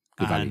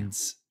 Good value. And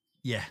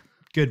yeah,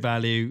 good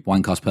value.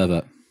 Winecast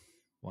pervert.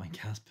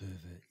 Winecast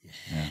pervert, yes.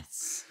 Yeah.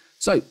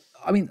 So,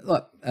 I mean,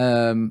 look,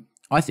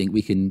 I think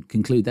we can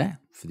conclude there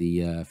for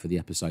the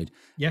episode.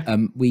 Yeah.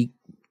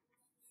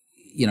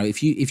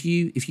 If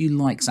you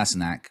like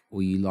Sassenach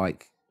or you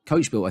like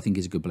Coachbuilt, I think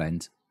is a good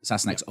blend.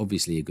 Sassenach's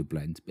obviously a good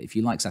blend, but if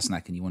you like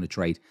Sassenach and you want to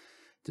trade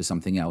to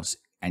something else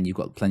and you've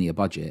got plenty of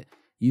budget,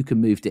 you can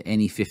move to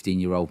any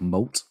 15-year-old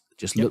malt.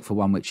 Just look for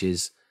one which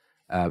is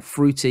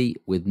fruity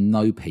with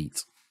no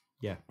peat.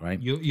 Yeah,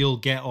 right. You'll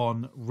get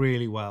on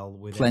really well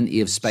with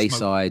plenty of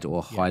Speyside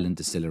or Highland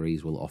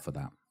distilleries will offer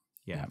that.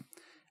 Yeah,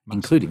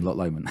 including Loch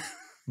Lomond.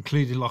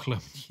 Including Loch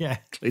Lomond. Yeah,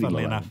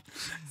 funnily enough.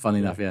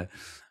 Yeah.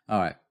 All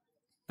right.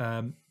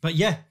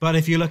 But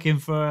if you're looking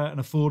for an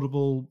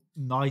affordable,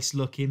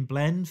 nice-looking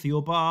blend for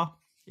your bar,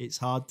 it's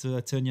hard to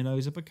turn your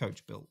nose up at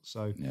Coachbuilt.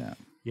 So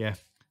yeah.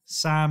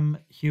 Sam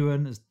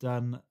Heughan has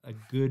done a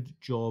good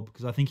job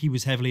because I think he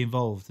was heavily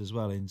involved as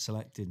well in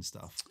selecting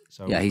stuff.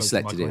 So he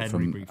selected it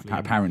from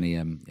apparently,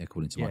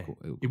 according to Michael.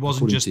 It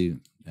wasn't just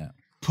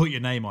put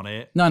your name on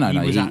it. No.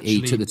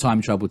 He took the time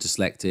and trouble to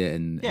select it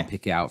and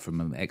pick it out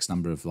from an X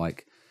number of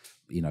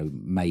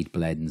made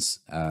blends.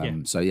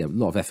 So a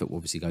lot of effort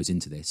obviously goes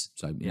into this.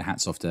 So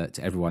hats off to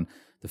everyone.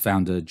 The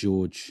founder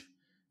George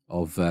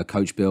of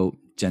Coachbuilt,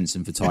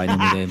 Jenson for tying in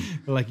with him.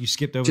 Like you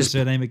skipped over the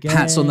surname again.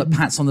 Pats on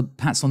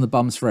the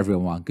bums for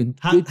everyone. Good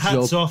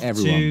hats job, off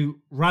everyone.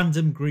 to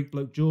random Greek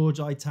bloke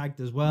George. I tagged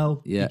as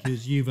well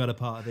because you've had a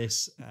part of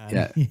this.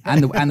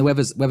 And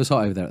the weather's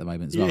hot over there at the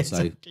moment as well.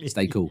 Exactly. So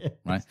stay cool,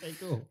 right?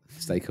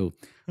 Stay cool.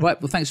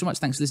 Right. Well, thanks so much.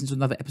 Thanks for listening to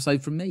another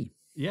episode from me.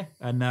 Yeah,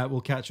 and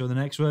we'll catch you on the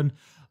next one.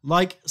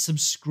 Like,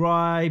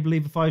 subscribe,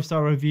 leave a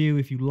 5-star review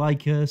if you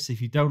like us.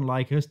 If you don't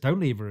like us,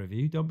 don't leave a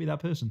review. Don't be that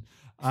person.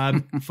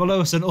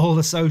 Follow us on all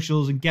the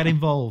socials and get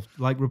involved.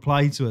 Like,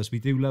 reply to us. We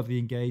do love the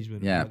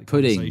engagement. Yeah,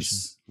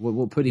 puddings.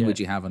 What pudding would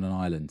you have on an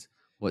island?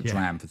 What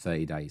dram for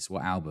 30 days?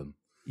 What album?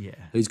 Yeah.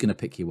 Who's going to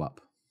pick you up?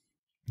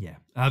 Yeah.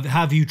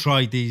 Have you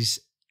tried these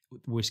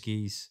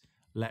whiskies?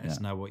 Let us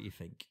know what you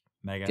think.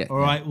 Mega. All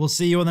right, we'll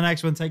see you on the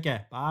next one. Take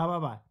care.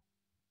 Bye.